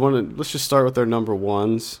 Do you want to? Let's just start with our number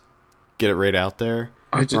ones. Get it right out there,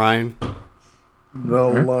 Ryan. The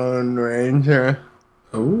Lone Ranger.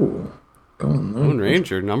 Oh. Lone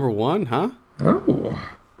Ranger, number 1, huh?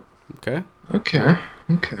 Oh. Okay. Okay.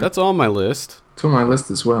 That's on my list. It's on my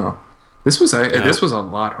list as well. This was a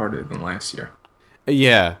lot harder than last year.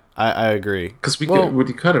 Yeah, I agree. Because we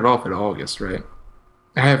cut it off at August, right?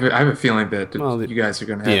 I have a feeling that you guys are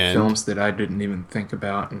going to have films that I didn't even think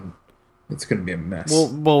about, and it's going to be a mess.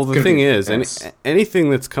 Well, the thing is, anything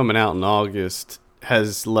that's coming out in August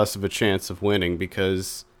has less of a chance of winning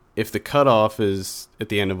because if the cutoff is at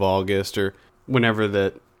the end of August or whenever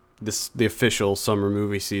the official summer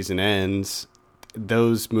movie season ends,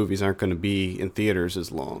 those movies aren't going to be in theaters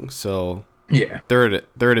as long. So yeah, they're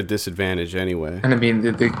at a disadvantage anyway. And I mean,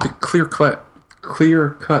 the clear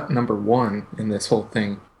cut number 1 in this whole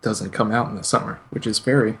thing doesn't come out in the summer, which is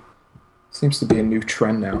seems to be a new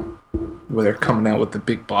trend now, where they're coming out with the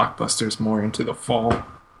big blockbusters more into the fall.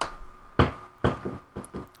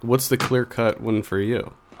 What's the clear cut one for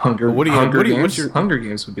you? Hunger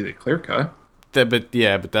Games would be the clear cut.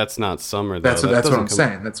 But that's not summer. Though. That's what I'm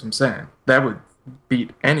saying. That's what I'm saying. That would beat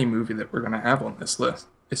any movie that we're gonna have on this list.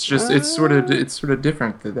 It's just it's sort of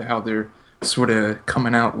different than how they're sort of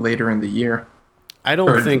coming out later in the year. I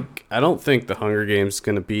don't think the Hunger Games is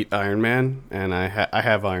going to beat Iron Man, and I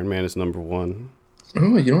have Iron Man as number 1.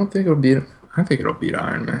 Oh, you don't think it'll beat? I think it'll beat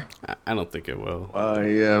Iron Man. I don't think it will.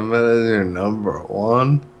 Yeah, Man is your number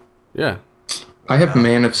 1. Yeah, I have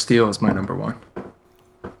Man of Steel as my number 1.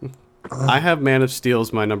 I have Man of Steel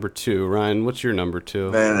as my number 2. Ryan, what's your number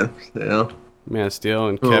 2? Man of Steel. Man of Steel,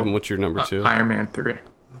 and Kevin, what's your number 2? Iron Man 3.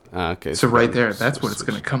 Okay. So right there, that's what it's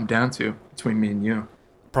going to come down to between me and you.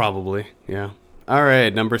 Probably, yeah. All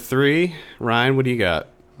right, number 3. Ryan, what do you got?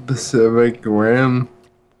 Pacific Rim.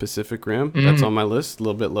 Pacific Rim. That's on my list, a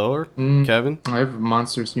little bit lower. Kevin? I have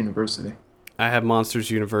Monsters University. I have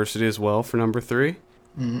Monsters University as well for number 3.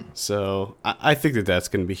 So I think that's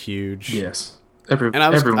going to be huge. Yes.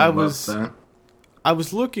 Everyone loves that. I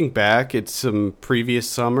was looking back at some previous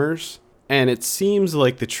summers, and it seems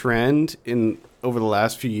like the trend over the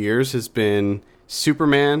last few years has been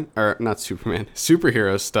superhero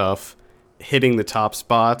stuff hitting the top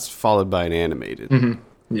spots, followed by an animated.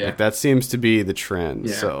 Mm-hmm. Yeah, like, that seems to be the trend.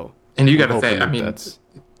 Yeah. So, and you got to say, I mean,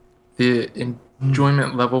 the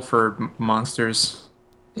enjoyment level for Monsters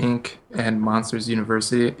Inc. and Monsters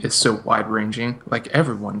University is so wide ranging. Like,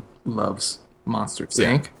 everyone loves Monsters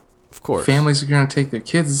Inc. Of course, families are going to take their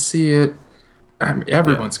kids to see it. I mean,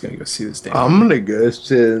 everyone's going to go see this damn thing. I'm going to go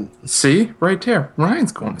see it. See? Right there.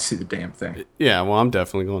 Ryan's going to see the damn thing. Yeah, well, I'm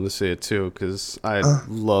definitely going to see it, too, because I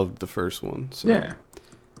loved the first one. So. Yeah.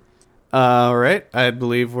 All right. I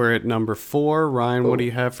believe we're at number 4. Ryan, what do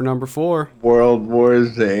you have for number 4? World War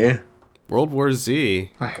Z. World War Z.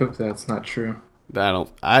 I hope that's not true.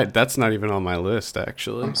 That's not even on my list,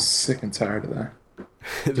 actually. I'm sick and tired of that.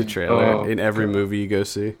 The trailer in every movie you go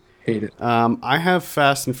see. Hate it. I have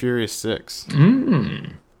Fast and Furious 6.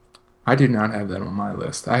 I do not have that on my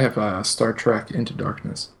list. I have Star Trek Into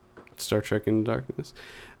Darkness. Star Trek Into Darkness.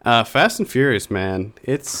 Fast and Furious, man.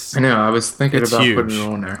 It's I know. I was thinking It's about huge. putting it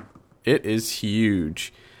on there. It is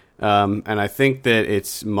huge. And I think that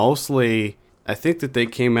it's mostly, I think that they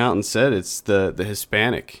came out and said it's the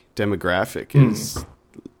Hispanic demographic is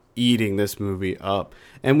eating this movie up.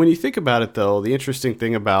 And when you think about it, though, the interesting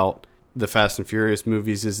thing about the Fast and Furious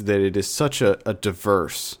movies is that it is such a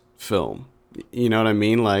diverse film. You know what I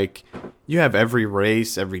mean? Like, you have every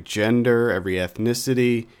race, every gender, every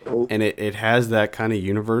ethnicity, and it has that kind of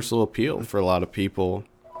universal appeal for a lot of people.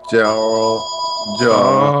 Joe.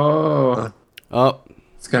 Oh, Oh,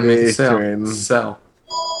 it's gonna make it Adrian. sell.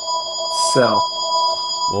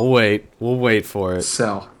 we'll wait. We'll wait for it.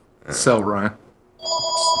 Sell, Ryan.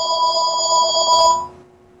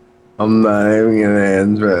 I'm not even gonna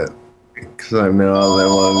answer it because I know all they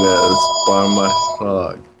want to do is buy my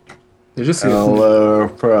stock They're just. at a lower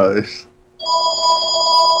price.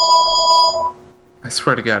 I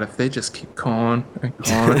swear to God, if they just keep calling and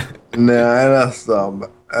calling, No, I don't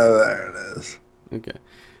stop. Oh, there it is. Okay.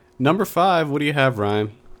 Number 5, what do you have,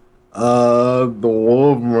 Ryan? The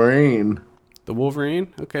Wolverine. The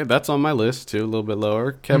Wolverine? Okay, that's on my list, too, a little bit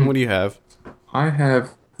lower. Kevin, what do you have? I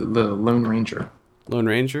have the Lone Ranger. Lone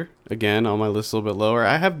Ranger? Again, on my list, a little bit lower.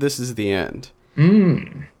 I have This Is the End.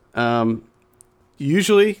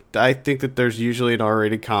 Usually, I think that there's usually an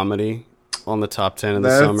R-rated comedy on the top 10 of the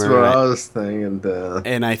That's summer. what I was thinking, too.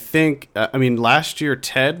 And I think, last year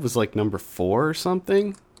Ted was like number 4 or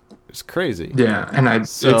something. It's crazy. Yeah, and it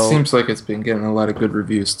So- seems like it's been getting a lot of good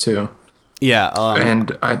reviews too. Yeah,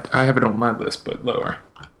 And I have it on my list, but lower.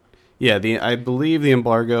 yeah. I believe the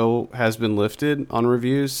embargo has been lifted on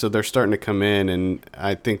reviews, so they're starting to come in, and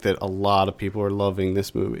I think that a lot of people are loving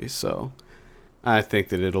this movie. So I think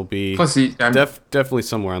that it'll be Plus, definitely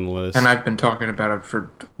somewhere on the list. and I've been talking about it for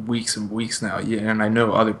weeks and weeks now. Yeah, and I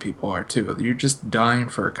know other people are too. You're just dying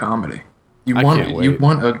for a comedy. You I can't wait.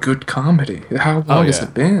 want a good comedy. How long has yeah.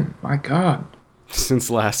 it been? My God, Since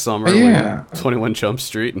last summer, Yeah. when 21 Jump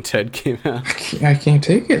Street and Ted came out. I can't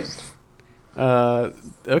take it.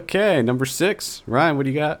 Okay, number 6, Ryan. What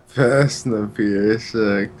do you got? Fast and the Furious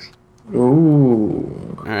 6.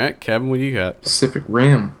 Ooh, All right, Kevin. What do you got? Pacific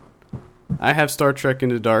Rim. I have Star Trek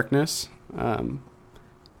Into Darkness.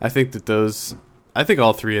 I think that I think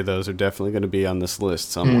all 3 of those are definitely going to be on this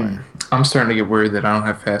list somewhere. I'm starting to get worried that I don't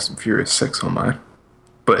have Fast and Furious 6 on mine.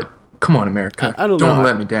 But come on, America. I don't know. Don't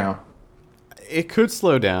let me down. It could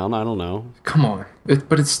slow down. I don't know. Come on.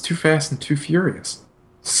 But it's Too Fast and Too Furious.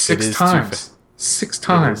 Six is too times. 6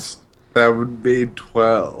 times. That would be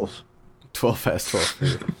 12. 12 Fast, 12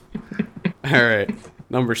 Furious. All right.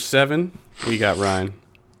 Number 7, we got Ryan.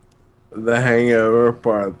 The Hangover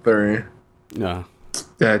Part 3. No,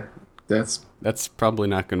 That's probably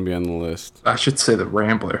not going to be on the list. I should say The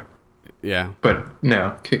Rambler. Yeah. But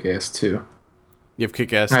no, Kick-Ass 2. You have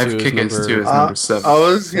Kick-Ass 2 I have as Kick-Ass number... 2 as number 7. I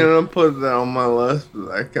was gonna put that on my list,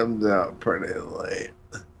 but that comes out pretty late.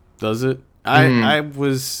 Does it? I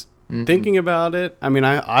was thinking about it. I mean,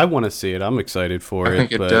 I want to see it. I'm excited for it. I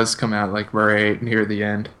think it but does come out like right near the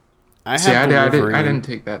end. I See, have the I Wolverine. didn't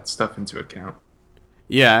take that stuff into account.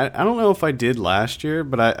 Yeah, I don't know if I did last year,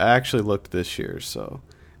 but I actually looked this year. So,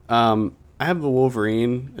 I have the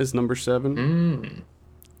Wolverine as number 7.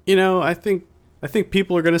 You know, I think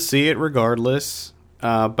people are going to see it regardless,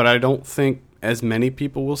 but I don't think as many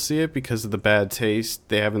people will see it because of the bad taste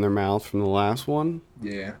they have in their mouth from the last one.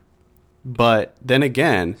 Yeah. But then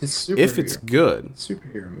again, It's if it's superhero. good,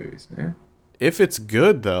 Superhero movies, man. if it's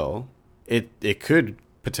good though, it could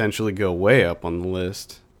potentially go way up on the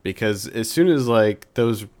list because as soon as like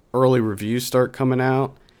those early reviews start coming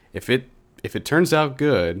out, if it turns out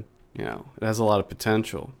good, you know, it has a lot of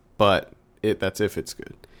potential. But that's if it's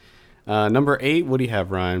good. Number 8, what do you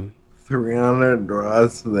have, Ryan? 300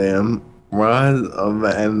 Rise of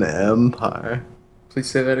an Empire. Please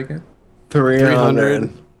say that again.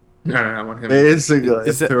 300. No, I want him. Basically,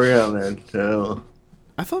 Is that- 300 too.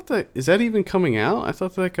 I thought is that even coming out? I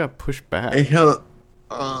thought that got pushed back.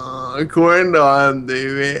 According to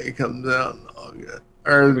IMDb, it comes out in August.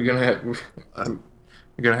 We're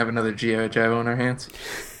gonna have another G.I. Joe on our hands.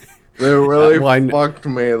 They really Well, I fucked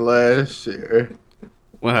me last year.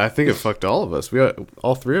 Well, I think it fucked all of us.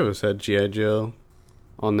 All 3 of us had G.I. Joe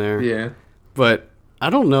on there. Yeah. But I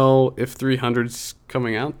don't know if 300's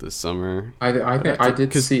coming out this summer. I think I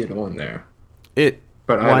did 'cause- see it on there,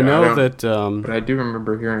 But I I know don't- that. but I do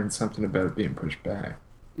remember hearing something about it being pushed back.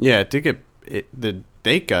 Yeah, it did the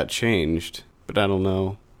date got changed, but I don't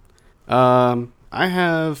know. I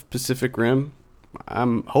have Pacific Rim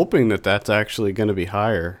I'm hoping that that's actually going to be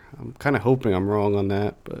higher. I'm kind of hoping I'm wrong on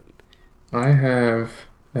that, but I have,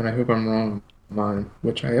 and I hope I'm wrong on mine,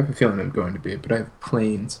 which I have a feeling I'm going to be, but I have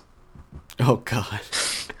Planes. oh god.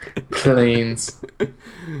 Planes.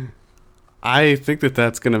 I think that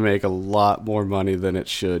that's going to make a lot more money than it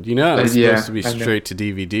should. You know, it's Yeah, supposed to be I know. straight to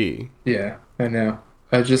DVD. Yeah, I know.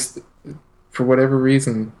 I just, for whatever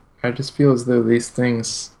reason, I just feel as though these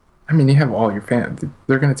things. I mean, you have all your fans.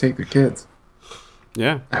 They're going to take their kids.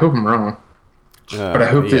 Yeah. I hope I'm wrong, but I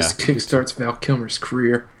hope this kickstarts Val Kilmer's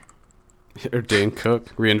career. Or Dane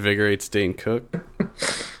Cook reinvigorates Dane Cook.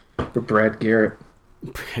 For Brad Garrett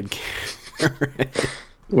Brad Garrett.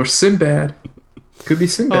 or Sinbad. Could be Oh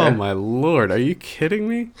Sinbad. my lord, are you kidding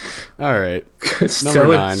me? All right,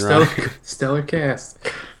 stellar, 9, stellar, Ryan. stellar cast.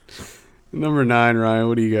 Number 9, Ryan.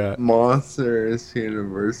 What do you got? Monsters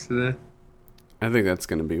University. I think that's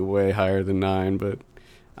going to be way higher than 9, but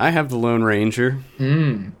I have the Lone Ranger.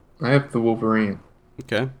 I have the Wolverine.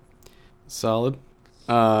 Okay, solid.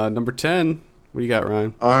 Number 10. What do you got,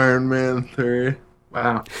 Ryan? Iron Man 3.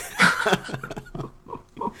 Wow.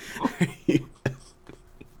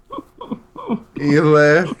 You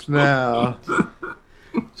left now.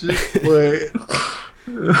 Just wait.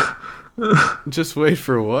 Just wait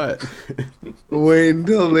for what? Wait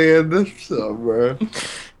until the end of summer.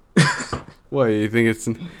 What, you think it's...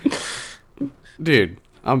 Dude,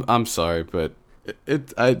 I'm sorry, but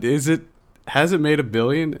has it made $1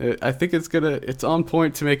 billion? I think it's on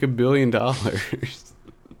point to make $1 billion.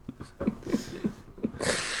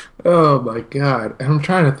 Oh my god. And I'm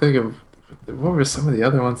trying to think of what were some of the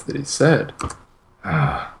other ones that he said.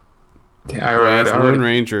 Ah. Yeah, He has Lone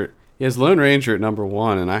Ranger. He has Lone Ranger at number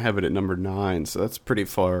 1, and I have it at number 9, so that's pretty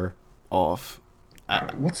far off.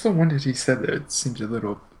 What's the one that he said that seems a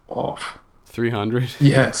little off? 300?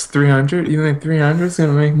 Yes, 300. You think 300 is going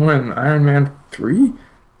to make more than Iron Man 3?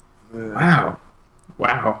 Wow.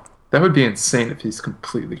 Wow. That would be insane if he's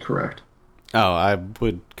completely correct. Oh, I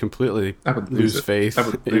would completely I would lose faith I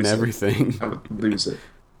would in lose it. everything. I would lose it.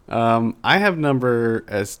 I have number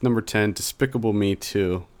 10, Despicable Me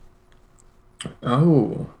 2.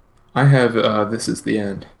 Oh. I have This Is the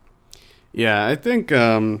End. Yeah, I think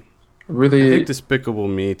Really, Despicable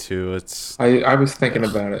Me 2. It's I was thinking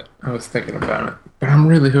about it. But I'm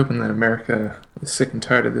really hoping that America is sick and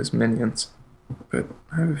tired of these Minions. But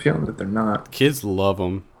I have a feeling that they're not. kids love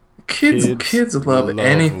them. Kids love love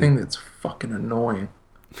anything 'em. that's fucking annoying.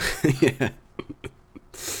 Yeah.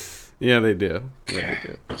 Yeah, they do. Yeah,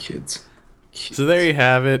 they do. Kids. So there you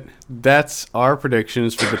have it. That's our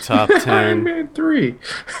predictions for the top Iron 10. Man 3.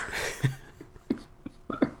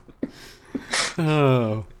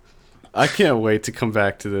 Oh, I can't wait to come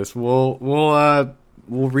back to this. We'll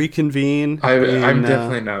reconvene. I'm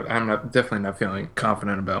definitely not feeling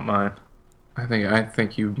confident about mine. I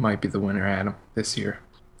think you might be the winner, Adam, this year.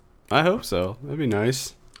 I hope so. That'd be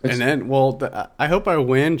nice. It's- And then, I hope I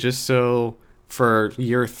win just so for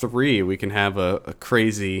year 3 we can have a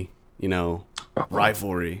crazy,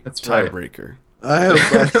 rivalry. That's right. I tiebreaker.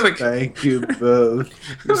 hope I spank you both.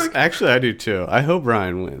 Actually, I do too. I hope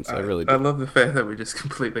Ryan wins. I really do. I love the fact that we just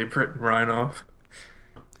completely written Ryan off.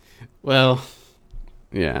 Well,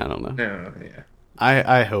 yeah, I don't know. No, yeah.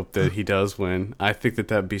 I hope that he does win. I think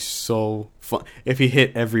that'd be so fun if he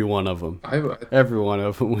hit every one of them. Every one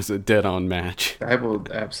of them was a dead-on match. I will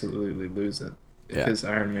absolutely lose it if Yeah. his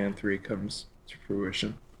Iron Man 3 comes to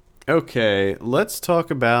fruition. Okay, let's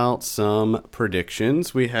talk about some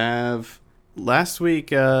predictions. We have last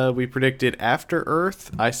week we predicted After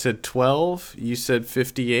Earth. I said 12. You said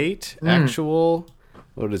 58. Actual.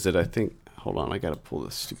 What is it? I think. Hold on, I gotta pull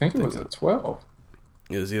this I stupid think it thing was up. at 12.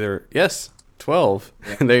 It was either 12.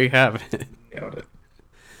 There you have it. Nailed it.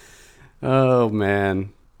 Oh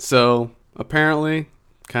man. So apparently,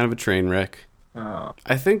 kind of a train wreck.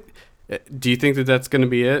 I think. Do you think that that's going to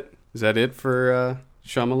be it? Is that it for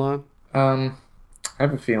Shyamalan? I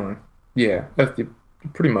have a feeling. Yeah,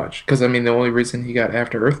 pretty much. Because, I mean, the only reason he got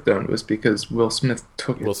After Earth done was because Will Smith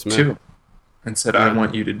took Will it Smith. to him and said, I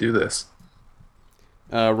want you to do this.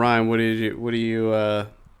 Ryan, what do you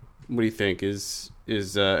think? Is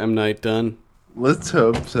M. Night done? Let's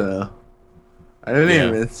hope so. I didn't Yeah.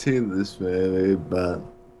 even see this movie, but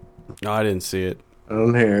No, I didn't see it. I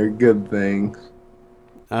don't hear good things.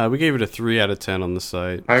 We gave it a 3 out of 10 on the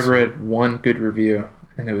site. I read one good review,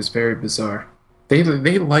 and it was very bizarre. They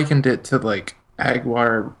likened it to, like,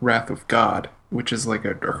 Aguirre Wrath of God, which is like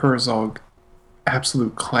a Herzog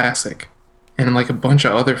absolute classic, and like a bunch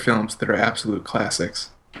of other films that are absolute classics.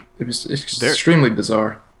 It was extremely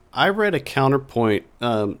bizarre. I read a counterpoint.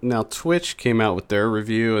 Now Twitch came out with their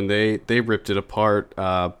review and they ripped it apart.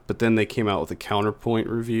 But then they came out with a counterpoint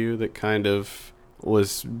review that kind of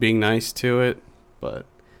was being nice to it. But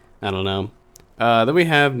I don't know. Then we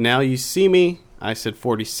have Now You See Me. I said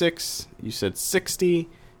 46. You said 60.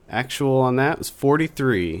 Actual on that was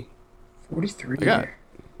 43. 43.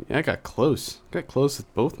 I got close. Got close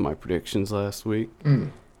with both my predictions last week.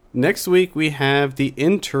 Next week we have The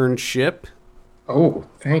Internship. Oh,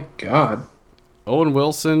 thank God. Owen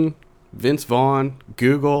Wilson, Vince Vaughn,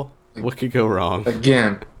 Google. What could go wrong?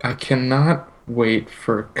 Again, I cannot wait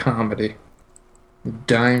for a comedy. I'm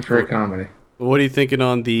dying for a comedy. What are you thinking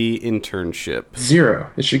on The Internship?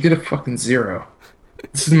 0. It should get a fucking 0.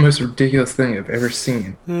 This is the most ridiculous thing I've ever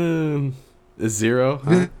seen. A 0?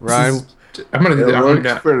 Huh? Ryan?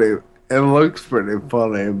 It looks pretty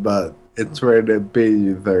funny, but it's rated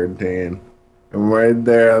PG-13. And right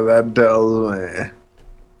there, that tells me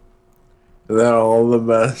that all the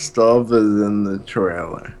best stuff is in the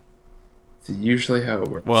trailer. It's usually how it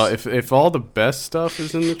works. Well, if all the best stuff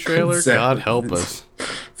is in the trailer, Exactly. God help us.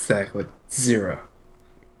 Exactly. 0.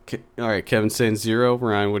 All right, Kevin's saying 0.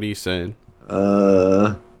 Ryan, what are you saying?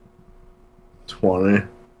 20.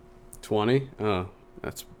 20? Oh,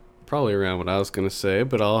 that's probably around what I was gonna say,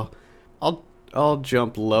 but I'll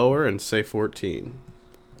jump lower and say 14.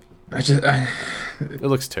 It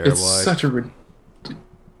looks terrible. It's such a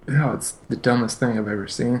it's the dumbest thing I've ever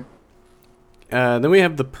seen. Then we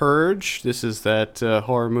have The Purge. This is that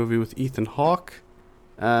horror movie with Ethan Hawke.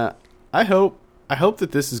 I hope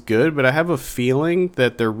that this is good, but I have a feeling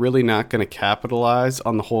that they're really not going to capitalize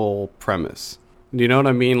on the whole premise. Do you know what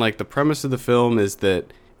I mean? Like, the premise of the film is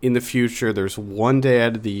that in the future, there's one day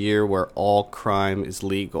out of the year where all crime is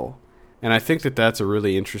legal. And I think that that's a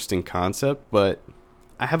really interesting concept, but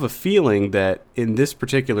I have a feeling that in this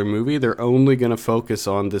particular movie, they're only going to focus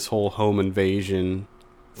on this whole home invasion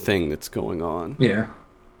thing that's going on. Yeah.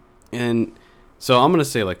 And so I'm going to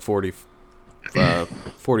say like 43.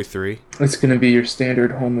 It's going to be your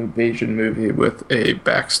standard home invasion movie with a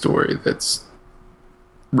backstory that's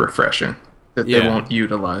refreshing, that they won't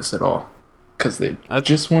utilize at all. Because they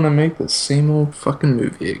just want to make the same old fucking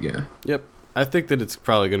movie again. Yep. I think that it's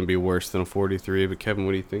probably going to be worse than a 43, but Kevin,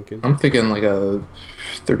 what are you thinking? I'm thinking like a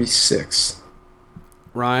 36.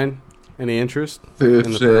 Ryan, any interest 50.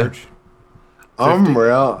 in The Purge?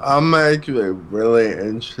 I'm actually really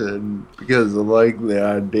interested because I like the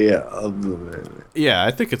idea of the movie. Yeah,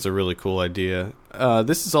 I think it's a really cool idea.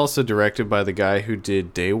 This is also directed by the guy who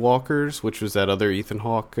did Daywalkers, which was that other Ethan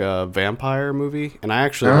Hawke vampire movie, and I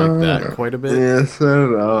actually like that quite a bit. Yes,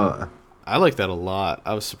 I like that a lot.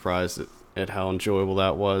 I was surprised at how enjoyable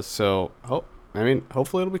that was. So,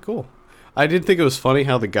 hopefully it'll be cool. I did think it was funny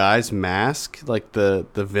how the guy's mask, like the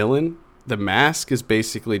villain, the mask is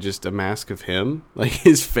basically just a mask of him. Like,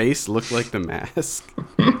 his face looked like the mask.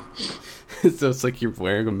 So it's like you're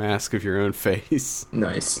wearing a mask of your own face.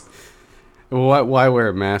 Nice. Well, why wear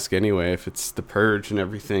a mask anyway if it's the purge and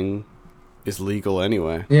everything is legal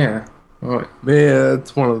anyway? Yeah. Oh, yeah,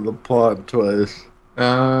 that's one of the plot twists.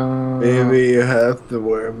 Maybe you have to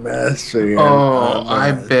wear a mask.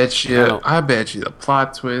 I bet you the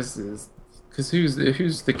plot twist is because who's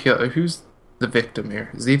the killer? Who's the victim here?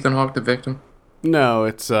 Is Ethan Hawke the victim? No,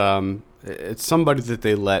 it's somebody that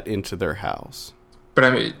they let into their house. But I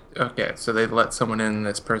mean, okay, so they let someone in and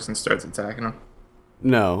this person starts attacking them?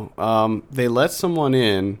 No, they let someone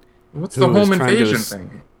in. What's the home invasion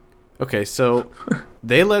thing? Okay, so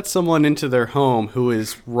they let someone into their home who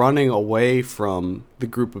is running away from the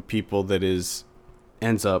group of people that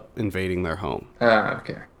ends up invading their home.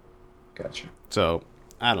 Okay. Gotcha. So,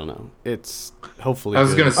 I don't know. It's hopefully I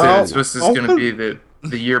was going to say, this is going to be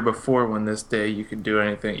the year before when this day you could do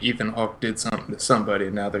anything. Ethan Hawke did something to somebody,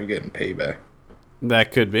 and now they're getting payback.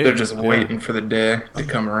 That could be. They're just waiting for the day to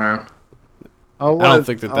come around. I don't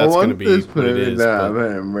think that's going to be what it is.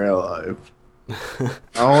 In real life.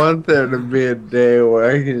 I want there to be a day where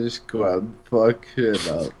I can just go out and fuck shit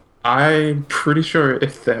up. I'm pretty sure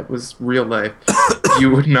if that was real life,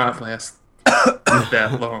 you would not last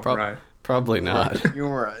that long, right? Probably not. You're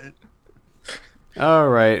right. All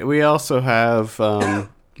right. We also have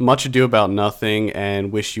Much Ado About Nothing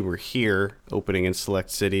and Wish You Were Here opening in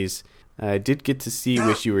select cities. I did get to see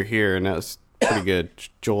Wish You Were Here, and that was pretty good.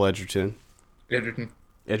 Joel Edgerton.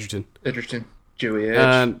 Joey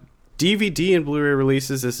Edge. DVD and Blu-ray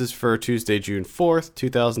releases. This is for Tuesday, June 4th,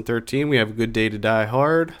 2013. We have A Good Day to Die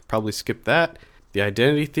Hard. Probably skip that. The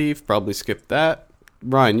Identity Thief. Probably skip that.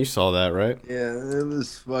 Ryan, you saw that, right? Yeah, it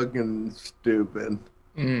was fucking stupid.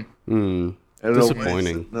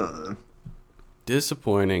 Disappointing.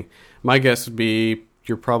 Disappointing. My guess would be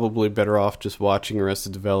you're probably better off just watching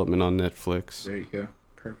Arrested Development on Netflix. There you go.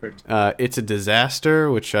 Perfect. It's a Disaster,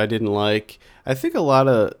 which I didn't like. I think a lot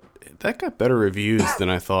of that got better reviews than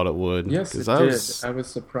I thought it would. Yes, it I did. was, I was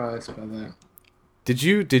surprised by that. Did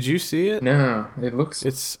you see it? No, it looks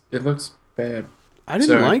bad. I didn't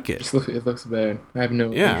Sorry, like it. It looks bad. I have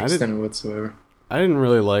no Yeah, interest in it whatsoever. I didn't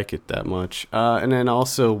really like it that much. And then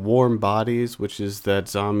also Warm Bodies, which is that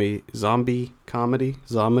zombie comedy,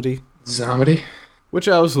 Zomedy? which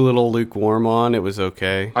I was a little lukewarm on. It was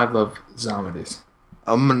okay. I love zombies.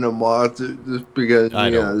 I'm gonna watch it just because I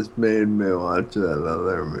you don't. guys made me watch that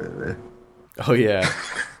other movie. Oh yeah,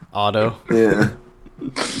 Otto. Yeah.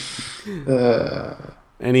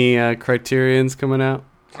 Any Criterions coming out?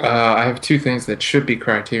 I have two things that should be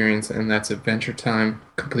Criterions, and that's Adventure Time,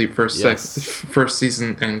 complete first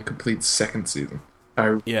season, and complete second season.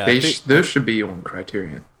 Those should be on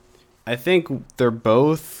Criterion. I think they're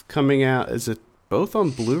both coming out. Is it both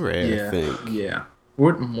on Blu-ray? I think. Yeah.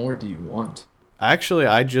 What more do you want? Actually,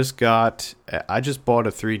 I just bought a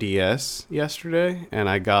 3DS yesterday, and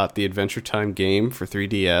I got the Adventure Time game for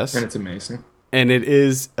 3DS, And it's amazing. and it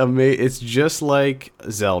is It's just like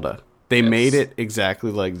Zelda. They made it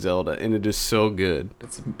exactly like Zelda, and it is so good.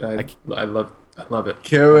 I love it.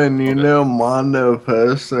 Kevin, you know Mondo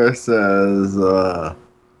poster says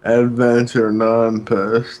Adventure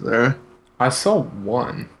non-poster. I saw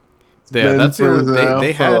one. Yeah, that's the only,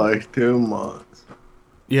 they for had. like 2 months.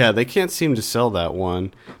 Yeah, they can't seem to sell that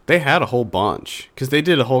one. They had a whole bunch because they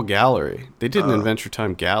did a whole gallery. They did an Adventure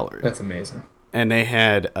Time gallery, That's amazing. and they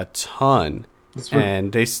had a ton.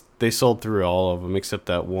 And they sold through all of them except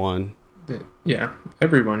that one. Yeah,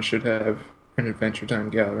 everyone should have an Adventure Time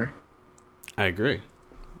gallery. I agree.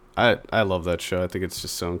 I love that show. I think it's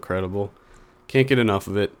just so incredible. Can't get enough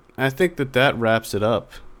of it. I think that wraps it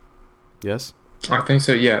up. Yes? I think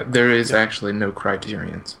so. Yeah, there is actually no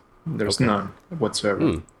Criterions. There's none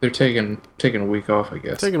whatsoever. They're taking a week off, I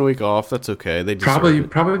guess. Taking a week off, that's okay. They deserve it.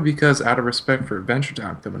 Probably because out of respect for Adventure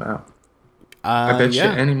Time coming out. I bet you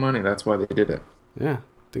any money that's why they did it. Yeah, I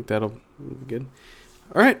think that'll be good.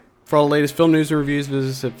 All right. For all the latest film news and reviews,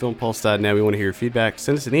 visit us at filmpulse.net. We want to hear your feedback.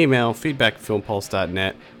 Send us an email,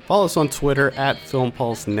 feedback@filmpulse.net. Follow us on Twitter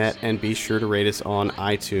 @filmpulsenet, and be sure to rate us on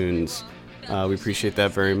iTunes. We appreciate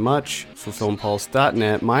that very much. For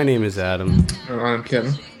filmpulse.net, my name is Adam. I'm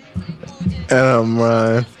Kevin. And I'm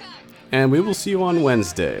Ryan. And we will see you on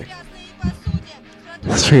Wednesday.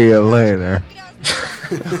 See you later.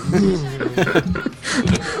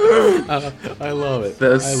 I love it.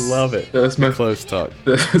 That's- I love it. that's my- close talk.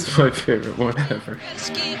 That's my favorite one ever.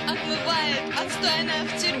 Пешки отмывают отстойно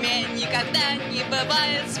в тюрьме. Никогда не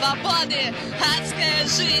бывает свободы. Адская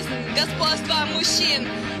жизнь, господство мужчин.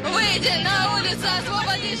 Выйди на улицу,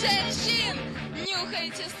 освободи женщин.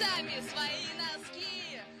 Нюхайте сами свои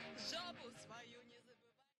носки. Жопу свою не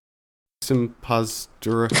забывайте. Some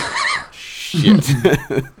Shit.